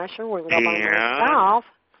with me, I sure wouldn't go by myself.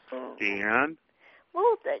 Dan?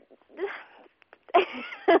 Well,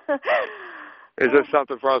 is this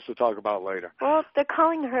something for us to talk about later? Well, they're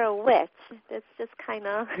calling her a witch. It's just kind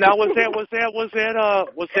of... Now, was that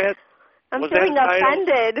I'm feeling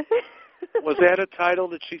offended. Was that a title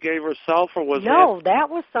that she gave herself, or was No, that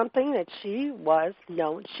was something that she was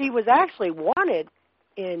known. She was actually wanted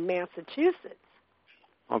in Massachusetts.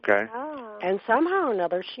 Okay. Oh. And somehow or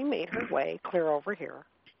another, she made her way clear over here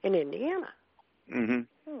in Indiana.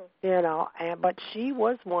 But she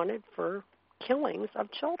was wanted for killings of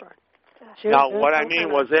children. Now, what I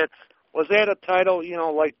mean was that a title,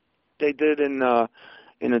 like they did in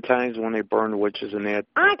the times when they burned witches and that?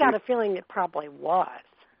 I got a feeling it probably was.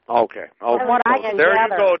 Okay. What I can there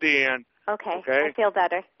gather. You go, Deanne. Okay, I feel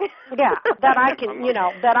better. Yeah, that I can,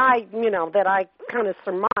 that I kind of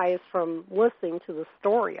surmise from listening to the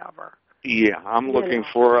story of her. Yeah, I'm looking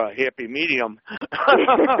for a happy medium.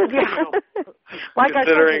 Yeah. Like I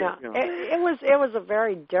said, it was a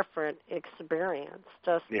very different experience.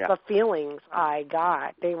 Just the feelings I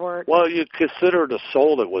got, they weren't. Well, you consider the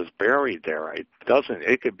soul that was buried there. It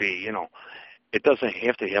could be, it doesn't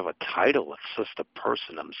have to have a title. It's just the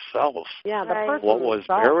person themselves. Yeah, the person what was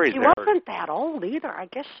buried she there. wasn't that old either. I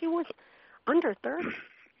guess she was under 30.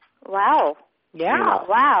 Wow. Yeah. You know.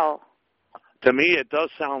 Wow. To me, it does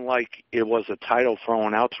sound like it was a title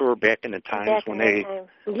thrown out to her back in the times when they,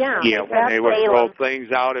 when they would throw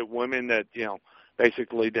things out at women that,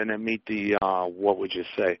 basically didn't meet the, what would you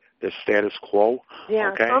say, the status quo.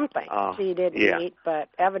 Yeah, okay? Something she didn't meet, but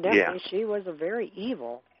evidently she was a very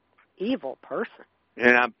evil person.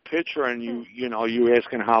 And I'm picturing you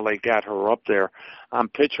asking how they got her up there. I'm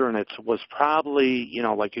picturing it was probably,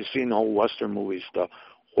 like you see in the old Western movies, the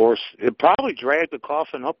horse. It probably dragged the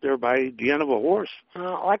coffin up there by the end of a horse.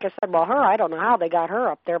 Like I said, I don't know how they got her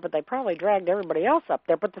up there, but they probably dragged everybody else up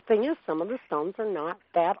there. But the thing is, some of the stones are not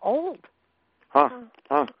that old. Huh.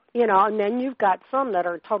 And then you've got some that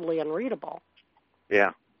are totally unreadable.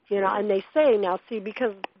 Yeah. And they say,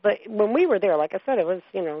 because when we were there, like I said, it was,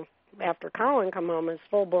 after Colin come home, it's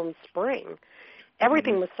full-blown spring.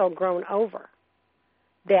 Everything was so grown over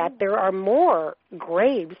that there are more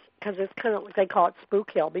graves, because it's kind of, they call it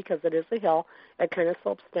Spook Hill because it is a hill. It kind of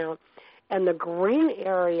slopes down. And the green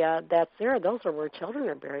area that's there, those are where children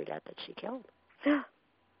are buried at that she killed.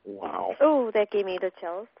 Wow. Oh, that gave me the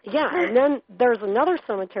chills. Yeah, and then there's another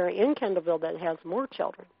cemetery in Kendallville that has more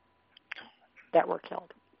children that were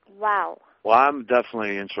killed. Wow. Well, I'm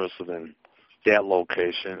definitely interested in that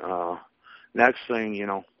location. Next thing,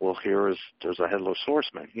 we'll hear is there's a headless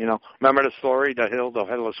horseman. Remember the story, the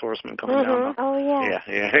headless horseman coming down? Oh, yeah.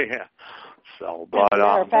 Yeah. So, but as a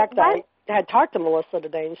matter of fact, I had talked to Melissa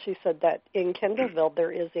today, and she said that in Kendallville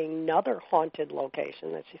there is another haunted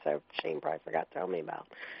location that she said Shane probably forgot to tell me about,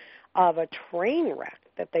 of a train wreck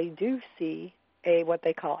that they do see what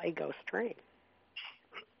they call a ghost train.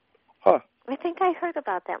 Huh. I think I heard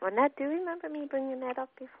about that one. Do you remember me bringing that up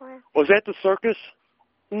before? Was that the circus?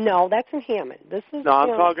 No, that's in Hammond. This is. No,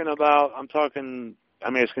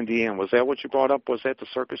 I'm asking Deanne, was that what you brought up? Was that the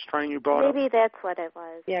circus train you brought up? Maybe that's what it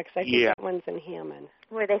was. Yeah, because I think that one's in Hammond.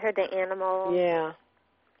 Where they heard the animals. Yeah.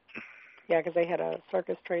 Yeah, because they had a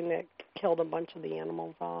circus train that killed a bunch of the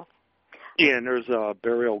animals off. Yeah, and there's a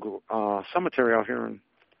burial cemetery out here,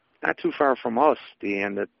 not too far from us,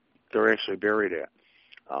 Deanne, that they're actually buried at.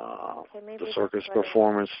 The circus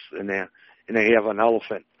performance, and they have an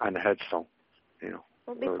elephant on the headstone.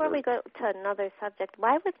 Well, before we go to another subject,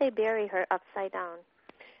 why would they bury her upside down?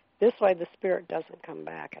 This way the spirit doesn't come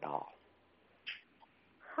back at all.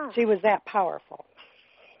 Huh. She was that powerful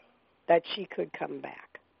that she could come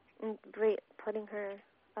back. Putting her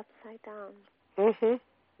upside down. Mm-hmm.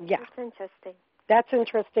 Yeah. That's interesting. That's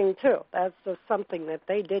interesting, too. That's just something that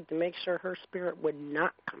they did to make sure her spirit would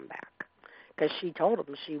not come back. Because she told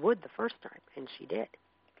them she would the first time, and she did.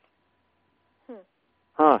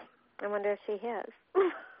 Huh. I wonder if she has.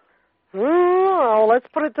 Oh, let's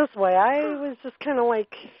put it this way. I was just kind of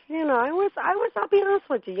like, I'll be honest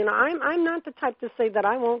with you. I'm not the type to say that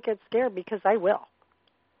I won't get scared, because I will.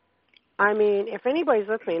 I mean, if anybody's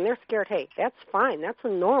with me and they're scared, hey, that's fine. That's a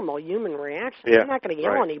normal human reaction. Yeah, I'm not going to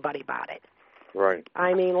yell at anybody about it. Right.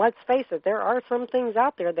 I mean, let's face it. There are some things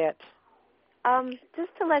out there that...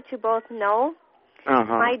 just to let you both know,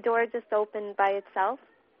 my door just opened by itself.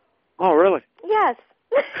 Oh, really? Yes.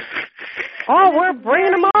 Oh, we're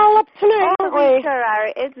bringing them all up tonight, aren't we? We sure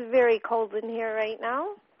are. It's very cold in here right now.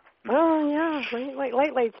 Oh, yeah.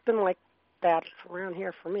 Lately it's been like that around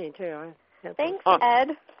here for me, too. Thanks,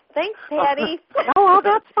 Ed. Thanks, Patty. Oh,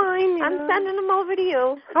 that's fine. I'm sending them over to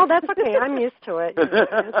you. Oh, that's okay. I'm used to it.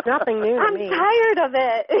 It's nothing new to me. I'm tired of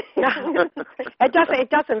it. It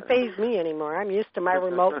doesn't faze me anymore. I'm used to my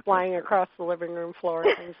remote flying across the living room floor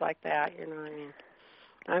and things like that. You know what I mean?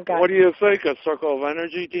 What do you think? A circle of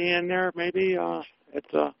energy, Deanne, there, maybe? At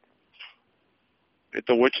the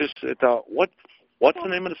witches, what's the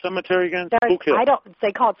name of the cemetery again? Spook Hill.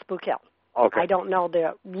 They call it Spook Hill. Okay. I don't know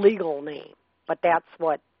the legal name, but that's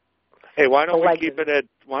what. Hey, why don't we keep it at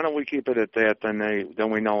that?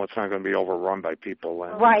 Then we know it's not going to be overrun by people.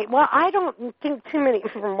 Right. Well, I don't think too many,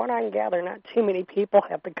 from what I can gather, not too many people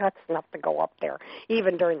have the guts enough to go up there,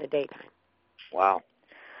 even during the daytime. Wow.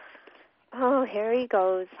 Oh, here he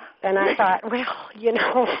goes. And I thought,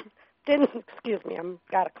 excuse me, I've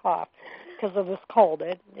got a cough because of this cold.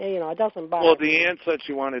 It doesn't bother me. Well, Deanne said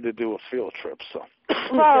she wanted to do a field trip, so.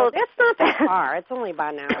 Well, it's not that far. It's only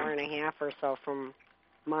about an hour and a half or so from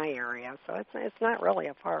my area, so it's not really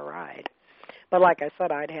a far ride. But like I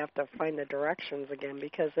said, I'd have to find the directions again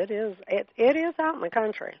because it is out in the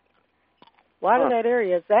country. A lot of that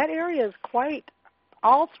area is quite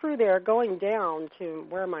all through there going down to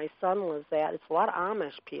where my son was at. It's a lot of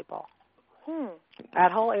Amish people.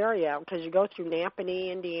 That whole area, because you go through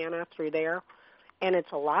Napanee, Indiana, through there, and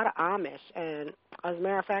it's a lot of Amish. And as a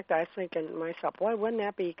matter of fact, I was thinking to myself, boy, wouldn't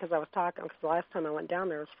that be, because I was talking, because the last time I went down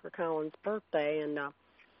there was for Colin's birthday, and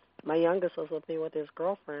my youngest was with me with his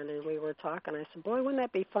girlfriend, and we were talking. I said, boy, wouldn't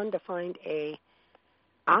that be fun to find a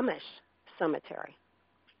Amish cemetery?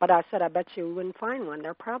 But I said, I bet you wouldn't find one.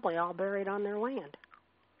 They're probably all buried on their land.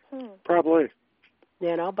 Probably.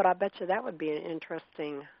 You know, but I bet you that would be an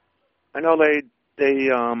interesting. I know they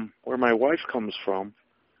where my wife comes from,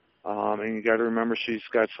 and you got to remember she's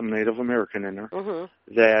got some Native American in her.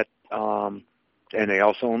 Mm-hmm. That and they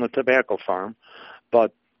also own a tobacco farm,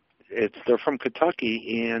 but they're from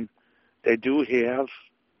Kentucky, and they do have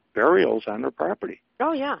burials on their property.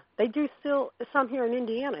 Oh yeah, they do still some here in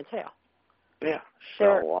Indiana too. Yeah,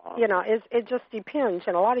 so you know, it just depends.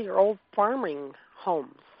 And a lot of your old farming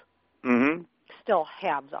homes still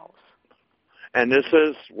have those. And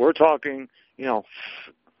we're talking, you know,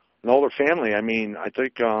 an older family. I mean, I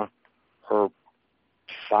think her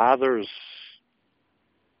father's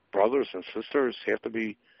brothers and sisters have to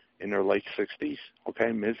be in their late 60s,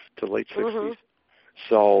 okay, mid to late 60s.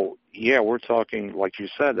 So, yeah, we're talking, like you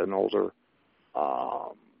said, an older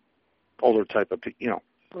type of, you know.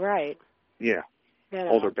 Right. Yeah. You know,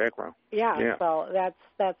 older background. Yeah, so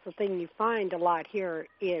that's the thing you find a lot here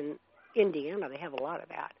in Indiana. They have a lot of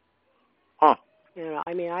that. Huh. You know,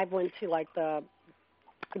 I mean, I went to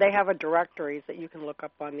they have a directories that you can look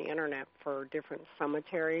up on the internet for different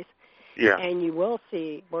cemeteries. Yeah. And you will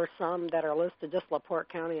see where some that are listed, just LaPorte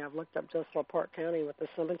County. I've looked up just LaPorte County with the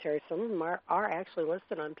cemetery. Some of them are actually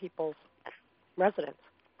listed on people's residence.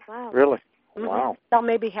 Wow. Really? Mm-hmm. Wow. They'll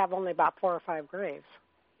maybe have only about 4 or 5 graves.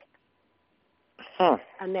 Huh.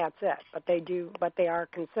 And that's it. But they are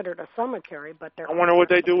considered a cemetery. But they're. I wonder what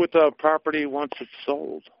they do with the property once it's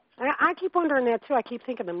sold. I keep wondering that too. I keep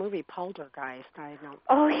thinking the movie Poltergeist. I don't.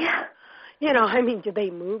 Oh yeah. You know, I mean, did they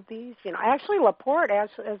move these? You know, actually, LaPorte. As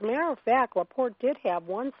a matter of fact, LaPorte did have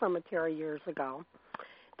one cemetery years ago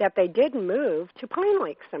that they did move to Pine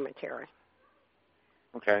Lake Cemetery.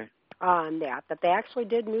 Okay. On that they actually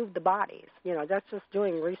did move the bodies. You know, that's just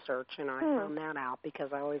doing research, and I found that out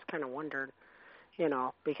because I always kind of wondered. You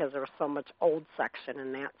know, because there was so much old section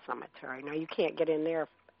in that cemetery. Now, you can't get in there.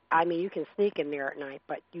 I mean, you can sneak in there at night,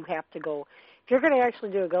 but you have to go. If you're going to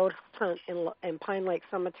actually do a ghost hunt in Pine Lake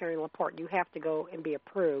Cemetery in LaPorte, you have to go and be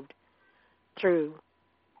approved through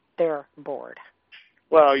their board.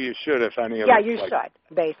 Well, you should if any of yeah, it. You should,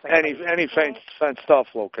 basically. Any fenced off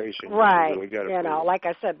location. Right. You know, like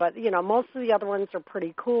I said, but, you know, most of the other ones are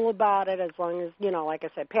pretty cool about it as long as, you know, like I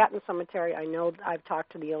said, Patton Cemetery, I know I've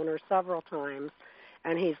talked to the owner several times,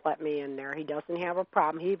 and he's let me in there. He doesn't have a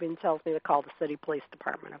problem. He even tells me to call the city police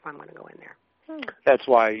department if I'm going to go in there. That's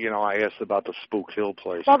why, you know, I asked about the Spook Hill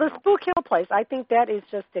place. Well, the Spook Hill place, I think that is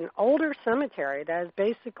just an older cemetery that is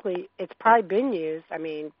basically, it's probably been used. I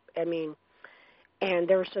mean, and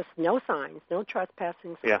there's just no signs, no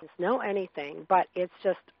trespassing signs, no anything. But it's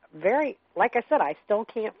just very, like I said, I still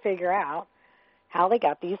can't figure out how they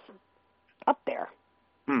got these up there.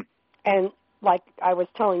 And like I was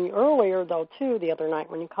telling you earlier, though, too, the other night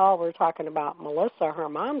when you called, we were talking about Melissa. Her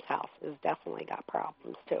mom's house has definitely got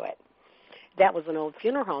problems to it. That was an old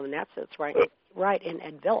funeral home, and that sits right in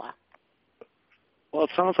Ed Villa. Well,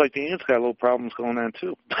 it sounds like the aunt's got little problems going on,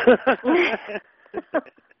 too.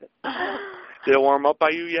 Did it warm up by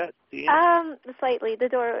you yet? Slightly. The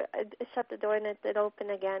door, I shut the door and it did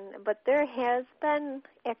open again. But there has been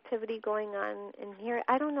activity going on in here.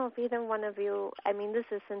 I don't know if either one of you, I mean, this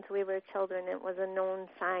is since we were children. It was a known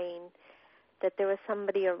sign that there was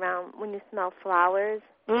somebody around when you smell flowers,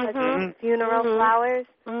 like funeral flowers.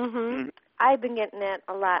 I've been getting that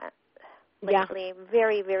a lot lately,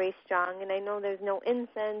 very, very strong. And I know there's no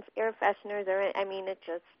incense, air fresheners, or I mean,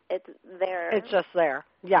 it's there. It's just there.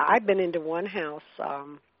 Yeah, I've been into one house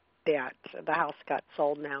that the house got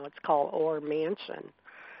sold now. It's called Orr Mansion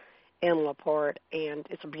in LaPorte, and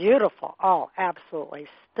it's beautiful, absolutely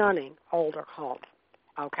stunning older home.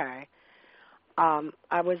 Okay.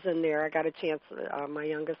 I was in there. I got a chance. My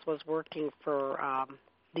youngest was working for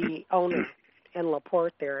the owner in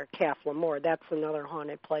LaPorte there, Calf Lemoore. That's another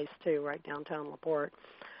haunted place, too, right downtown LaPorte.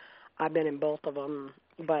 I've been in both of them.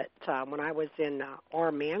 But when I was in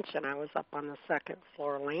Orr Mansion, I was up on the second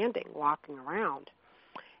floor landing walking around,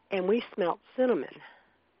 and we smelled cinnamon.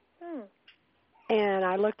 And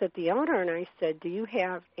I looked at the owner, and I said, do you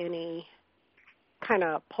have any kind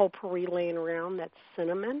of potpourri laying around that's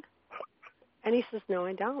cinnamon? And he says, no,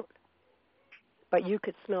 I don't. But you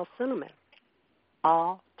could smell cinnamon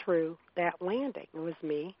all through that landing. It was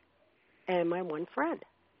me and my one friend.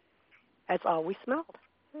 That's all we smelled.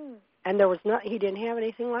 And there was he didn't have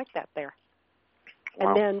anything like that there. Wow.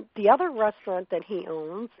 And then the other restaurant that he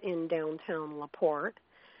owns in downtown LaPorte,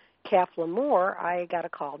 Calf Lemoore, I got a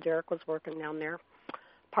call. Derek was working down there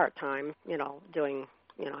part-time, you know, doing,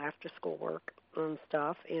 after school work and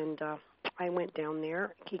stuff. And I went down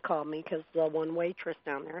there. He called me because the one waitress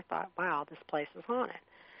down there thought, wow, this place is haunted.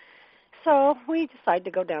 So we decided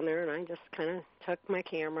to go down there, and I just kind of took my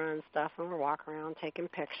camera and stuff, and we're walking around taking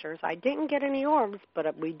pictures. I didn't get any orbs,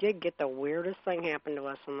 but we did get the weirdest thing happen to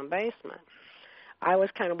us in the basement. I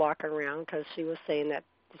was kind of walking around because she was saying that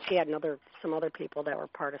she had some other people that were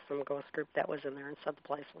part of some ghost group that was in there and said the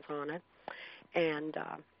place was haunted. And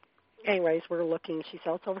anyways, we're looking. She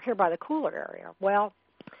said, it's over here by the cooler area. Well,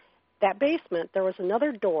 that basement, there was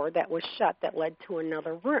another door that was shut that led to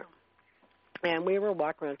another room. And we were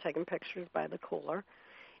walking around taking pictures by the cooler.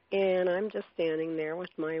 And I'm just standing there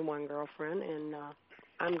with my one girlfriend, and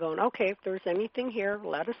I'm going, okay, if there's anything here,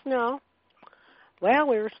 let us know. Well,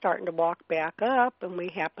 we were starting to walk back up, and we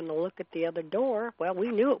happened to look at the other door. Well, we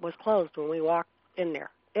knew it was closed when we walked in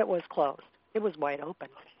there. It was closed. It was wide open.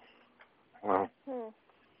 Wow.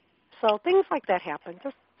 So things like that happen.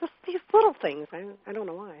 Just these little things. I don't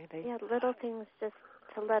know why. Little things just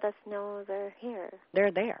to let us know they're here.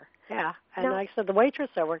 They're there, yeah. And like I said, the waitress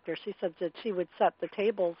that worked there, she said that she would set the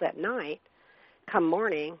tables at night. Come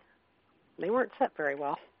morning, they weren't set very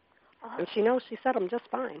well. And she set them just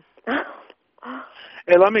fine.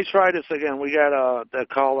 Hey, let me try this again. We got that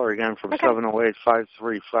caller again from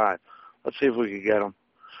 708-535. Let's see if we can get him.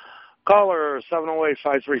 Caller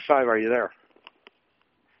 708-535, are you there?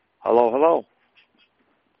 Hello, hello.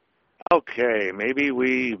 Okay, maybe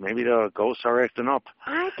the ghosts are acting up.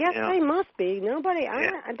 I guess they must be. Nobody.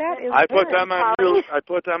 I put them on mute. I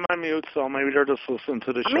put them on mute, so maybe they're just listening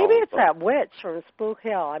to the show. Maybe it's that witch from Spook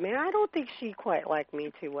Hill. I mean, I don't think she quite liked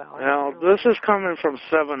me too well. Now, this is coming from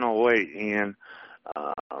 708, and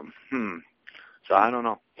so I don't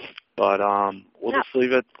know, but we'll just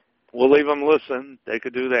leave it. We'll leave them listen. They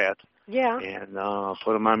could do that. Yeah. And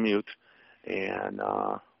put them on mute, and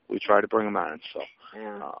we try to bring them on. So.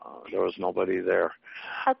 Yeah. There was nobody there.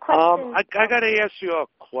 A question. I got to ask you a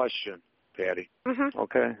question, Patty. Mm-hmm.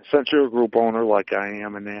 Okay, since you're a group owner like I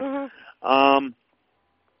am and that, mm-hmm.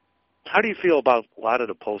 How do you feel about a lot of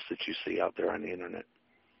the posts that you see out there on the internet?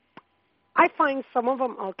 I find some of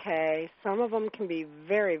them okay. Some of them can be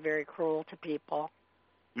very, very cruel to people.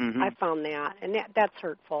 Mm-hmm. I found that, and that's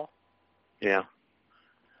hurtful. Yeah.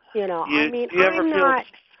 I've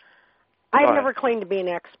never claimed to be an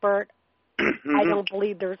expert. Mm-hmm. I don't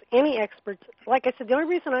believe there's any experts. Like I said, the only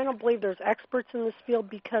reason I don't believe there's experts in this field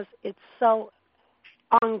because it's so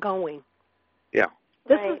ongoing. Yeah.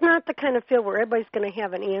 This is not the kind of field where everybody's going to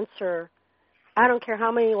have an answer. I don't care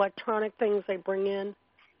how many electronic things they bring in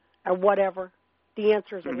or whatever. The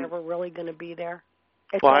answers are never really going to be there.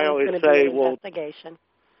 It's always going to be an investigation.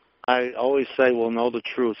 I always say we'll know the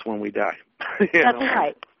truth when we die. That's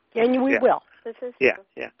right. And we will. This is yeah.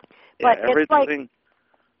 But everything. It's like,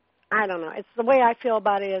 I don't know. It's the way I feel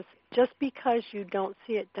about it is just because you don't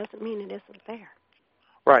see it doesn't mean it isn't there.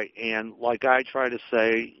 Right, and like I try to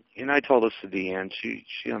say, and I told this to Deanne, she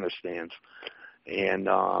understands, and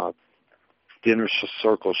the inner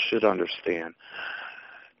circle should understand.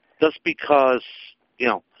 Just because,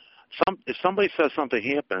 if somebody says something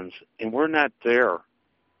happens and we're not there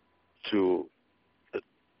to,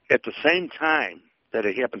 at the same time that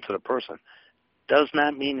it happened to the person, does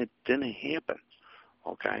not mean it didn't happen.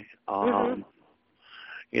 Okay,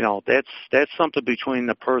 that's something between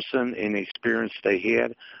the person and the experience they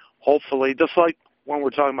had. Hopefully, just like when we're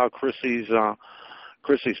talking about Chrissy's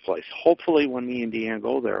place. Hopefully, when me and Deanne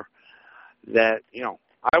go there, that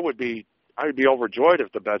I would be overjoyed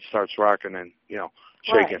if the bed starts rocking and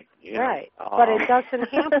shaking. Right. But it doesn't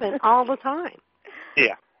happen all the time.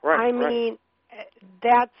 Yeah. Right. I mean,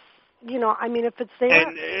 that's. if it's there.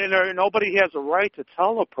 And nobody has a right to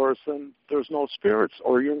tell a person there's no spirits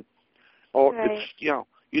it's,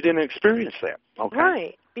 you didn't experience that. Okay.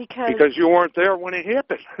 Right. Because you weren't there when it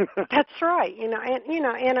happened. That's right.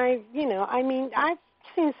 I've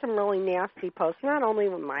seen some really nasty posts, not only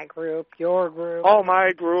with my group, your group. Oh,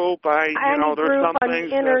 my group. There's some on things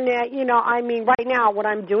the internet. Right now what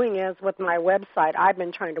I'm doing is with my website, I've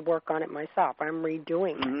been trying to work on it myself. I'm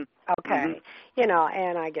redoing it. Okay. Mm-hmm.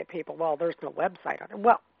 And I get people, well, there's no website on it.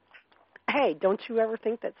 Well, hey, don't you ever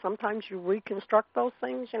think that sometimes you reconstruct those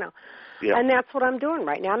things, Yeah. And that's what I'm doing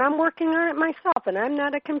right now. And I'm working on it myself, and I'm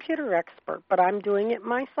not a computer expert, but I'm doing it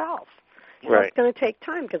myself. Right. It's going to take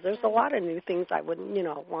time because there's a lot of new things I wouldn't,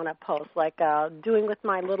 want to post, like doing with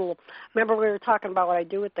my little, remember we were talking about what I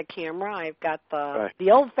do with the camera? I've got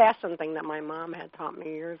the old-fashioned thing that my mom had taught me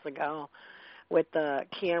years ago with the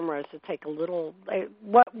cameras to take a little,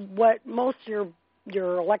 what most of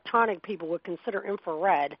your electronic people would consider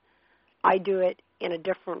infrared. I do it in a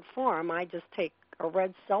different form. I just take a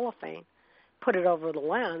red cellophane, put it over the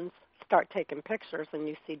lens, start taking pictures, and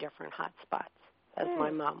you see different hot spots, as my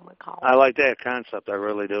mom would call it. I like that concept. I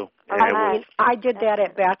really do. I did that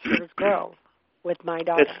at Bachelor's Grove with my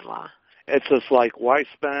daughter-in-law. It's just like, why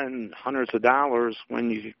spend hundreds of dollars when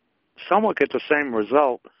you somewhat get the same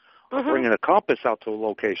result of bringing a compass out to a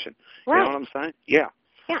location? Right. You know what I'm saying? Yeah.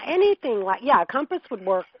 Yeah, anything like, a compass would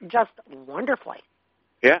work just wonderfully.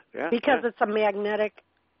 Yeah. Because it's a magnetic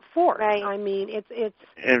force. Right. I mean, it's.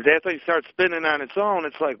 And if that thing starts spinning on its own,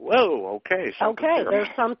 it's like, whoa, okay. There's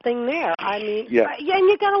something there. I mean, yeah, and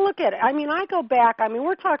you got to look at it. I mean, I go back. I mean,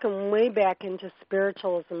 we're talking way back into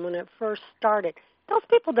spiritualism when it first started. Those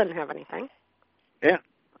people didn't have anything. Yeah,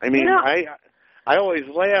 I mean, I always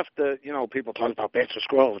laughed at people talking about Bachelor's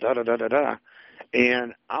Grove,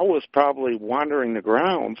 and I was probably wandering the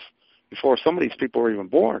grounds before some of these people were even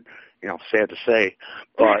born. Sad to say,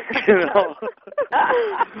 but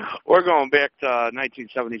we're going back to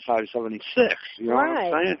 1975, 76. You know what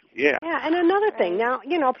I'm saying? Yeah. Yeah, and another thing. Now,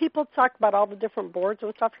 people talk about all the different boards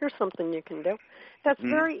and stuff. Here's something you can do. That's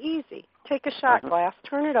very easy. Take a shot glass,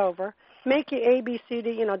 turn it over, make your A, B, C,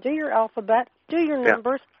 D. Do your alphabet, do your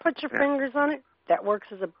numbers, put your fingers on it. That works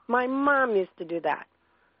my mom used to do that.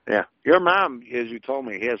 Yeah, your mom, as you told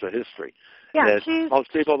me, has a history. Yeah, that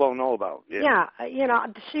most people don't know about. Yeah,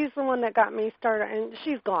 she's the one that got me started, and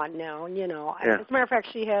she's gone now. As a matter of fact,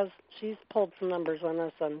 she's pulled some numbers on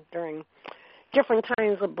us during different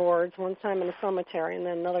times of boards. One time in a cemetery, and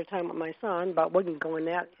then another time with my son. But we can go in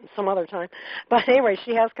that some other time. But anyway,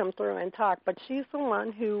 she has come through and talked. But she's the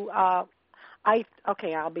one who I'll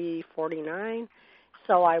be 49,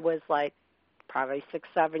 so I was like probably 6,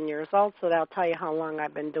 7 years old. So that'll tell you how long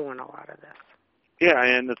I've been doing a lot of this. Yeah,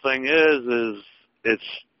 and the thing is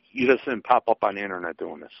you just didn't pop up on the internet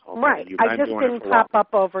doing this. Okay? Right. I just didn't pop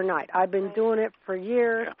up overnight. I've been doing it for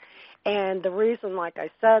years, and the reason, like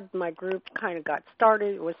I said, my group kind of got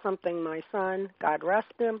started. It was something my son, God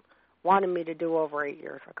rest him, wanted me to do over 8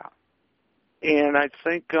 years ago. And I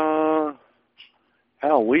think,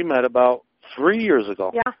 we met about 3 years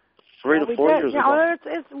ago. Yeah. 3 to 4 years ago.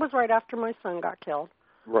 It was right after my son got killed.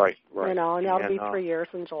 Right. And that'll be 3 years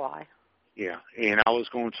in July. Yeah, and I was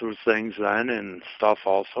going through things then and stuff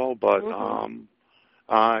also, but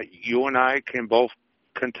you and I can both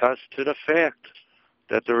contest to the fact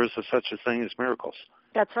that there is such a thing as miracles.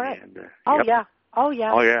 That's right. And, Oh, yeah. Oh,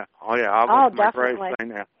 yeah. I'll go definitely.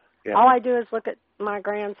 Yeah. All I do is look at my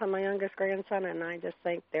grandson, my youngest grandson, and I just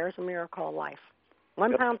think there's a miracle of life.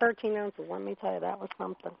 1 pound, 13 ounces, let me tell you, that was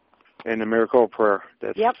something. And the miracle of prayer,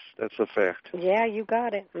 that's a fact. Yeah, you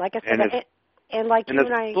got it. Like I said, and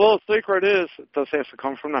the little secret is, it does have to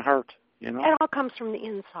come from the heart, It all comes from the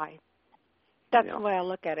inside. That's the way I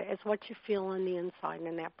look at it. It's what you feel on the inside,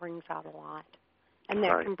 and that brings out a lot. And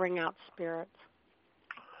that can bring out spirits.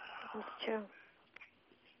 That's true.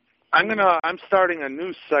 I'm starting a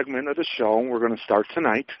new segment of the show, and we're going to start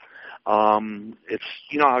tonight. It's,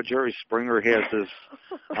 how Jerry Springer has his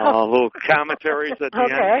little commentaries at the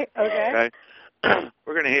end. Okay.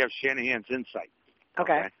 We're going to have Shanahan's Insight.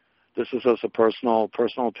 Okay. This is just a personal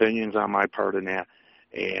opinions on my part in that,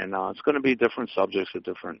 and it's going to be different subjects at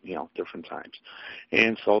different times.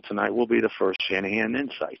 And so tonight will be the first Shanahan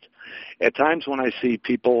Insight. At times when I see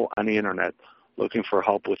people on the internet looking for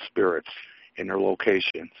help with spirits in their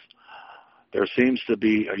locations, there seems to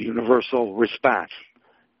be a universal response: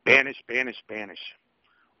 banish, banish, banish.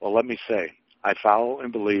 Well, let me say, I follow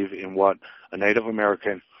and believe in what a Native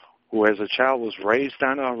American who as a child was raised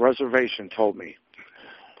on a reservation told me.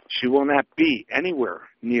 She will not be anywhere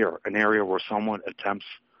near an area where someone attempts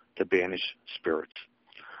to banish spirits.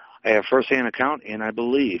 I have first-hand account, and I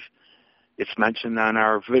believe it's mentioned on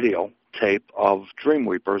our video tape of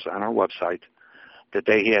Dreamweepers on our website that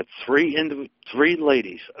they had three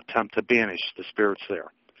ladies attempt to banish the spirits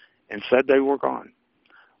there and said they were gone.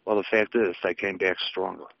 Well, the fact is they came back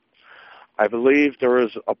stronger. I believe there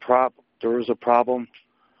is a problem.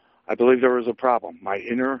 I believe there is a problem. My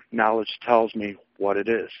inner knowledge tells me what it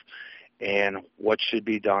is and what should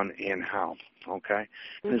be done and how. Okay?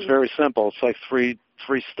 And it's very simple. It's like three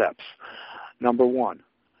steps. Number one,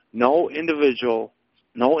 no individuals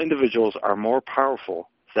are more powerful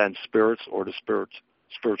than spirits or the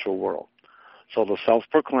spiritual world. So the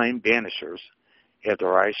self-proclaimed banishers have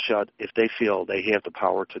their eyes shut if they feel they have the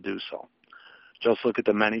power to do so. Just look at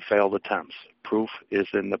the many failed attempts. Proof is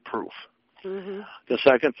in the proof. The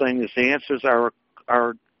second thing is the answers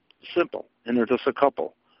are simple, and they're just a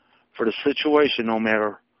couple. For the situation, no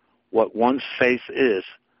matter what one's faith is,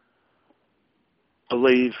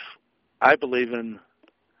 I believe in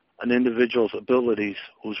an individual's abilities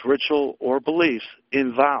whose ritual or beliefs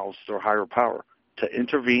involves their higher power to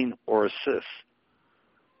intervene or assist.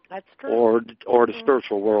 That's true. Or the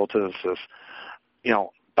spiritual world to assist. You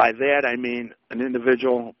know, by that I mean an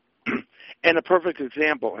individual, and a perfect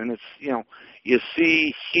example, and it's, you know, you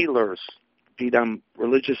see healers, be them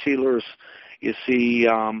religious healers, you see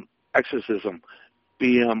exorcism,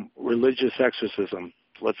 be religious exorcism,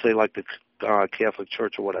 let's say like the Catholic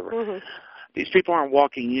Church or whatever. Mm-hmm. These people aren't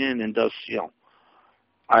walking in and just, you know,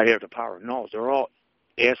 I have the power. No, they're all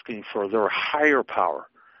asking for their higher power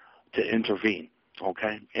to intervene,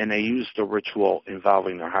 okay? And they use the ritual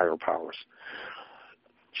involving their higher powers.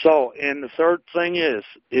 So, and the third thing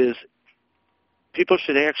is people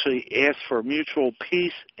should actually ask for mutual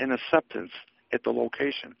peace and acceptance at the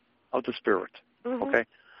location of the spirit, okay?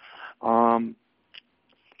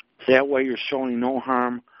 That way you're showing no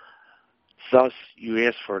harm, thus you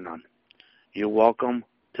ask for none. You're welcome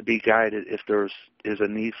to be guided if is a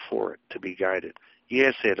need for it to be guided. You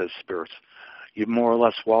ask that of spirits. You more or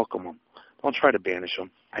less welcome them. Don't try to banish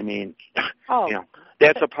them. I mean, you know,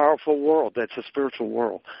 that's a powerful world. That's a spiritual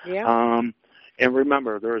world. Yeah. And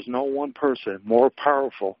remember, there is no one person more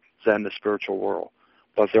powerful than the spiritual world.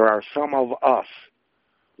 But there are some of us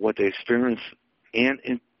with the experience and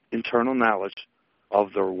internal knowledge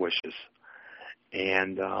of their wishes.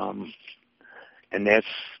 And that's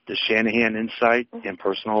the Shanahan insight and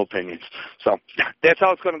personal opinions. So that's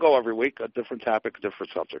how it's going to go every week, a different topic, a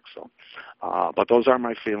different subject. So, but those are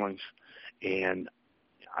my feelings. And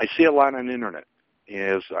I see a lot on the Internet,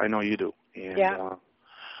 as I know you do. And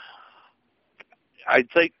I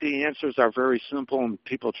think the answers are very simple, and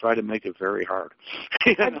people try to make it very hard.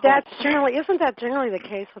 Isn't that generally the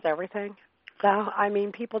case with everything? So, I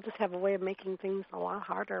mean, people just have a way of making things a lot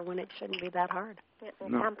harder when it shouldn't be that hard. It's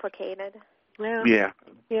complicated. Yeah.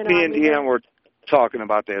 You know, Me and Deanne were talking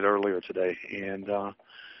about that earlier today, and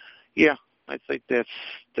I think that's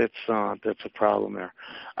a problem there.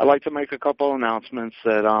 I'd like to make a couple announcements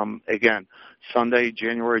that again, Sunday,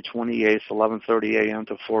 January 28th, 11:30 a.m.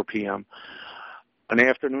 to 4 p.m. An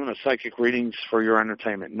afternoon of psychic readings for your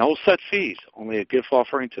entertainment. No set fees, only a gift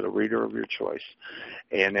offering to the reader of your choice.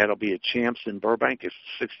 And that'll be at Champs in Burbank. It's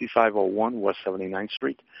 6501 West 79th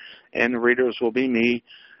Street. And the readers will be me,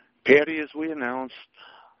 Patti, as we announced,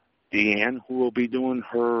 Deanne, who will be doing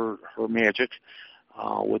her magic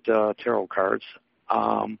with the tarot cards,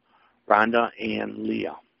 Rhonda, and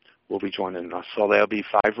Leah will be joining us. So there'll be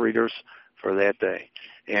 5 readers for that day.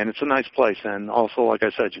 And it's a nice place. And also, like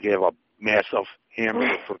I said, you gave a massive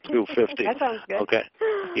hammer for $250. That sounds good. Okay.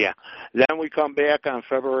 Yeah. Then we come back on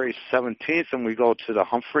February 17th, and we go to the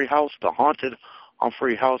Humphrey House, the haunted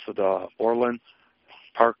Humphrey House of the Orland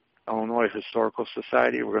Park, Illinois Historical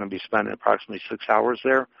Society. We're going to be spending approximately 6 hours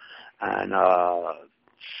there on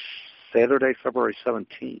Saturday, February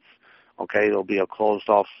 17th. Okay, it'll be a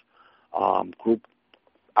closed-off group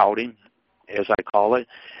outing, as I call it,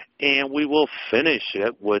 and we will finish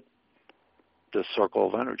it with the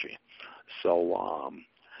Circle of Energy. So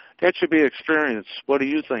that should be an experience. What do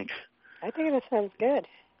you think? I think it sounds good.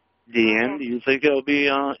 Deanne, do you think it'll be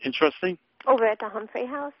interesting? Over at the Humphrey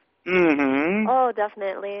House? Mm-hmm. Oh,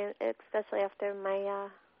 definitely, especially after my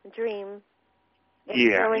dream.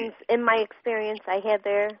 In my experience I had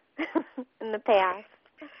there in the past.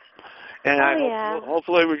 And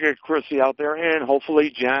hopefully we get Chrissy out there, and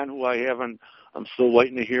hopefully John, who I'm still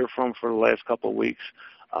waiting to hear from for the last couple of weeks.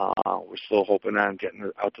 We're still hoping on getting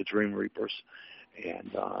out to Dream Reapers.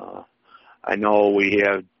 And I know we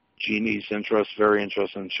have Jeannie's very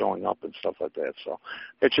interested in showing up and stuff like that. So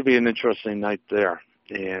it should be an interesting night there.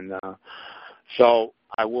 And so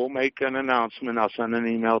I will make an announcement. I'll send an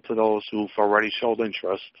email to those who've already showed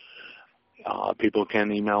interest. People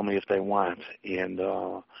can email me if they want. And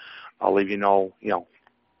I'll leave you know,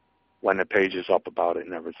 when the page is up about it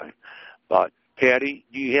and everything. But Patti,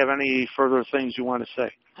 do you have any further things you want to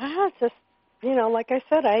say? Just, like I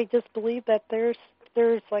said, I just believe that there's,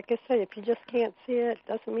 like I said, if you just can't see it,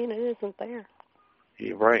 doesn't mean it isn't there.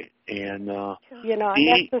 You're right. And,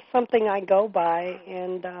 that's just something I go by.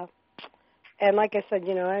 And like I said,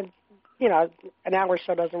 an hour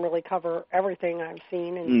show doesn't really cover everything I've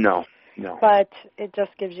seen. And, No. But it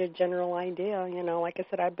just gives you a general idea. Like I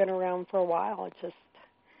said, I've been around for a while. It's just,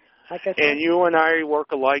 like I said. And you and I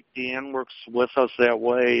work alike. Deanne works with us that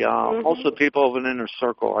way. Most of the people of an inner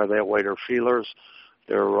circle are that way. They're feelers.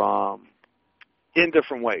 They're in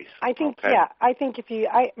different ways. I think, okay? I think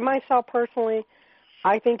myself personally,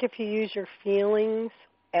 I think if you use your feelings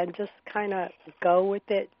and just kind of go with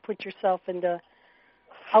it, put yourself into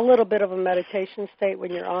a little bit of a meditation state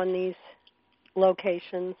when you're on these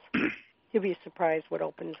locations, You'll be surprised what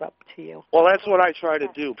opens up to you. Well, that's what I try to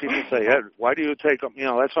do. People say, Ed, why do you take them?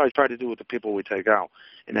 That's what I try to do with the people we take out.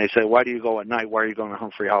 And they say, why do you go at night? Why are you going to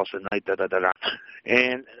Humphrey House at night? Da, da, da, da.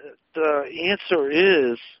 And the answer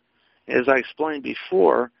is, as I explained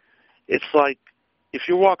before, it's like if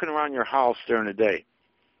you're walking around your house during the day,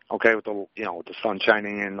 okay, with the with the sun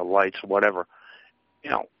shining in, the lights, whatever,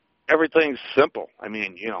 everything's simple. I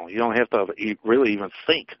mean, you don't have to really even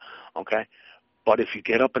think, okay? But if you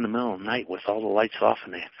get up in the middle of the night with all the lights off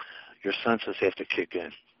and your senses have to kick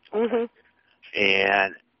in. Mhm.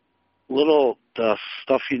 And the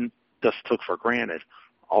stuff you just took for granted,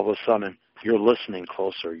 all of a sudden you're listening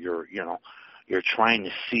closer. You're trying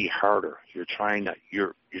to see harder. You're trying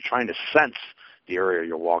to sense the area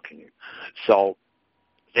you're walking in. So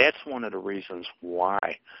that's one of the reasons why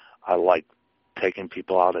I like taking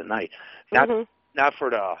people out at night. Not for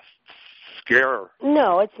the scare.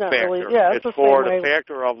 No, it's not factor. really. Yeah, it's for the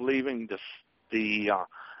factor of leaving the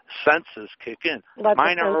senses kick in.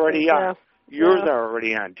 Mine are already on. Yours are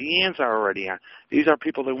already on. Deanne's are already on. These are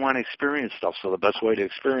people that want to experience stuff. So the best way to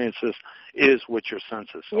experience this is with your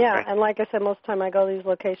senses. Okay? Yeah, and like I said, most of the time I go to these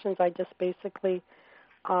locations, I just basically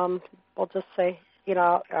will just say,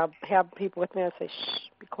 I'll have people with me. I say, shh,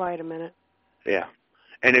 be quiet a minute. Yeah.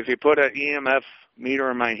 And if you put an EMF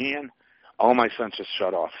meter in my hand, all my senses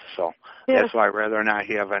shut off. So that's why I'd rather not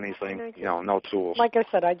have anything, no tools. Like I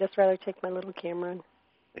said, I'd just rather take my little camera.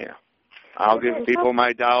 Yeah. I'll give people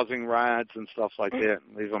my dowsing rods and stuff like that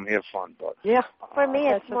and leave them have fun. But for me,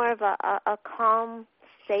 it's more of a calm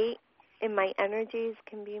state, and my energies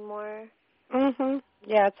can be more. Mhm.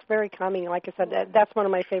 Yeah, it's very calming. Like I said, that's one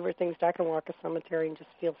of my favorite things. I can walk a cemetery and just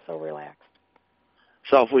feel so relaxed.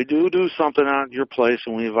 So if we do something at your place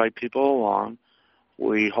and we invite people along,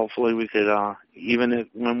 hopefully we could, even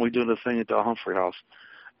when we do the thing at the Humphrey House,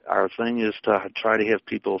 our thing is to try to have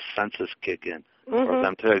people's senses kick in for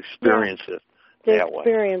them to experience it that way.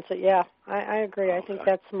 Experience it, yeah. I agree. I think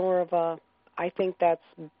that's I think that's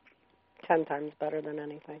 10 times better than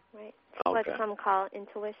anything. Right. What some call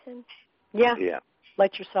intuition. Yeah.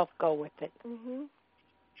 Let yourself go with it. Mhm.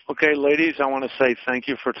 Okay, ladies, I want to say thank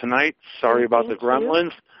you for tonight. Sorry about the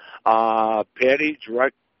gremlins. Patti,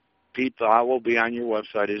 direct people, I will be on your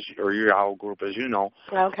website or your owl group, as you know.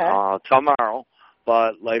 Okay. Tomorrow,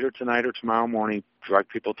 but later tonight or tomorrow morning, direct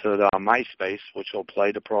people to the MySpace, which will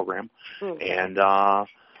play the program, and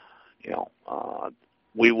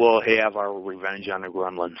we will have our revenge on the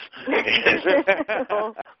gremlins.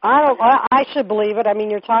 I should believe it. I mean,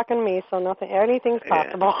 you're talking to me, so anything's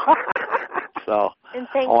possible. So, and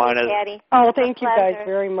thank you, Patti. Oh, thank you guys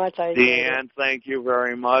very much. Deanne, thank you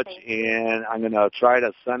very much. And I'm going to try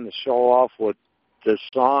to send the show off with this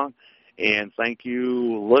song. And thank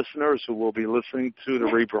you, listeners, who will be listening to the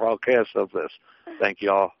rebroadcast of this. Thank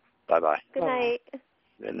you all. Bye-bye. Good night.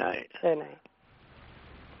 Good night. Good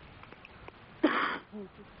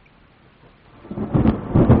night.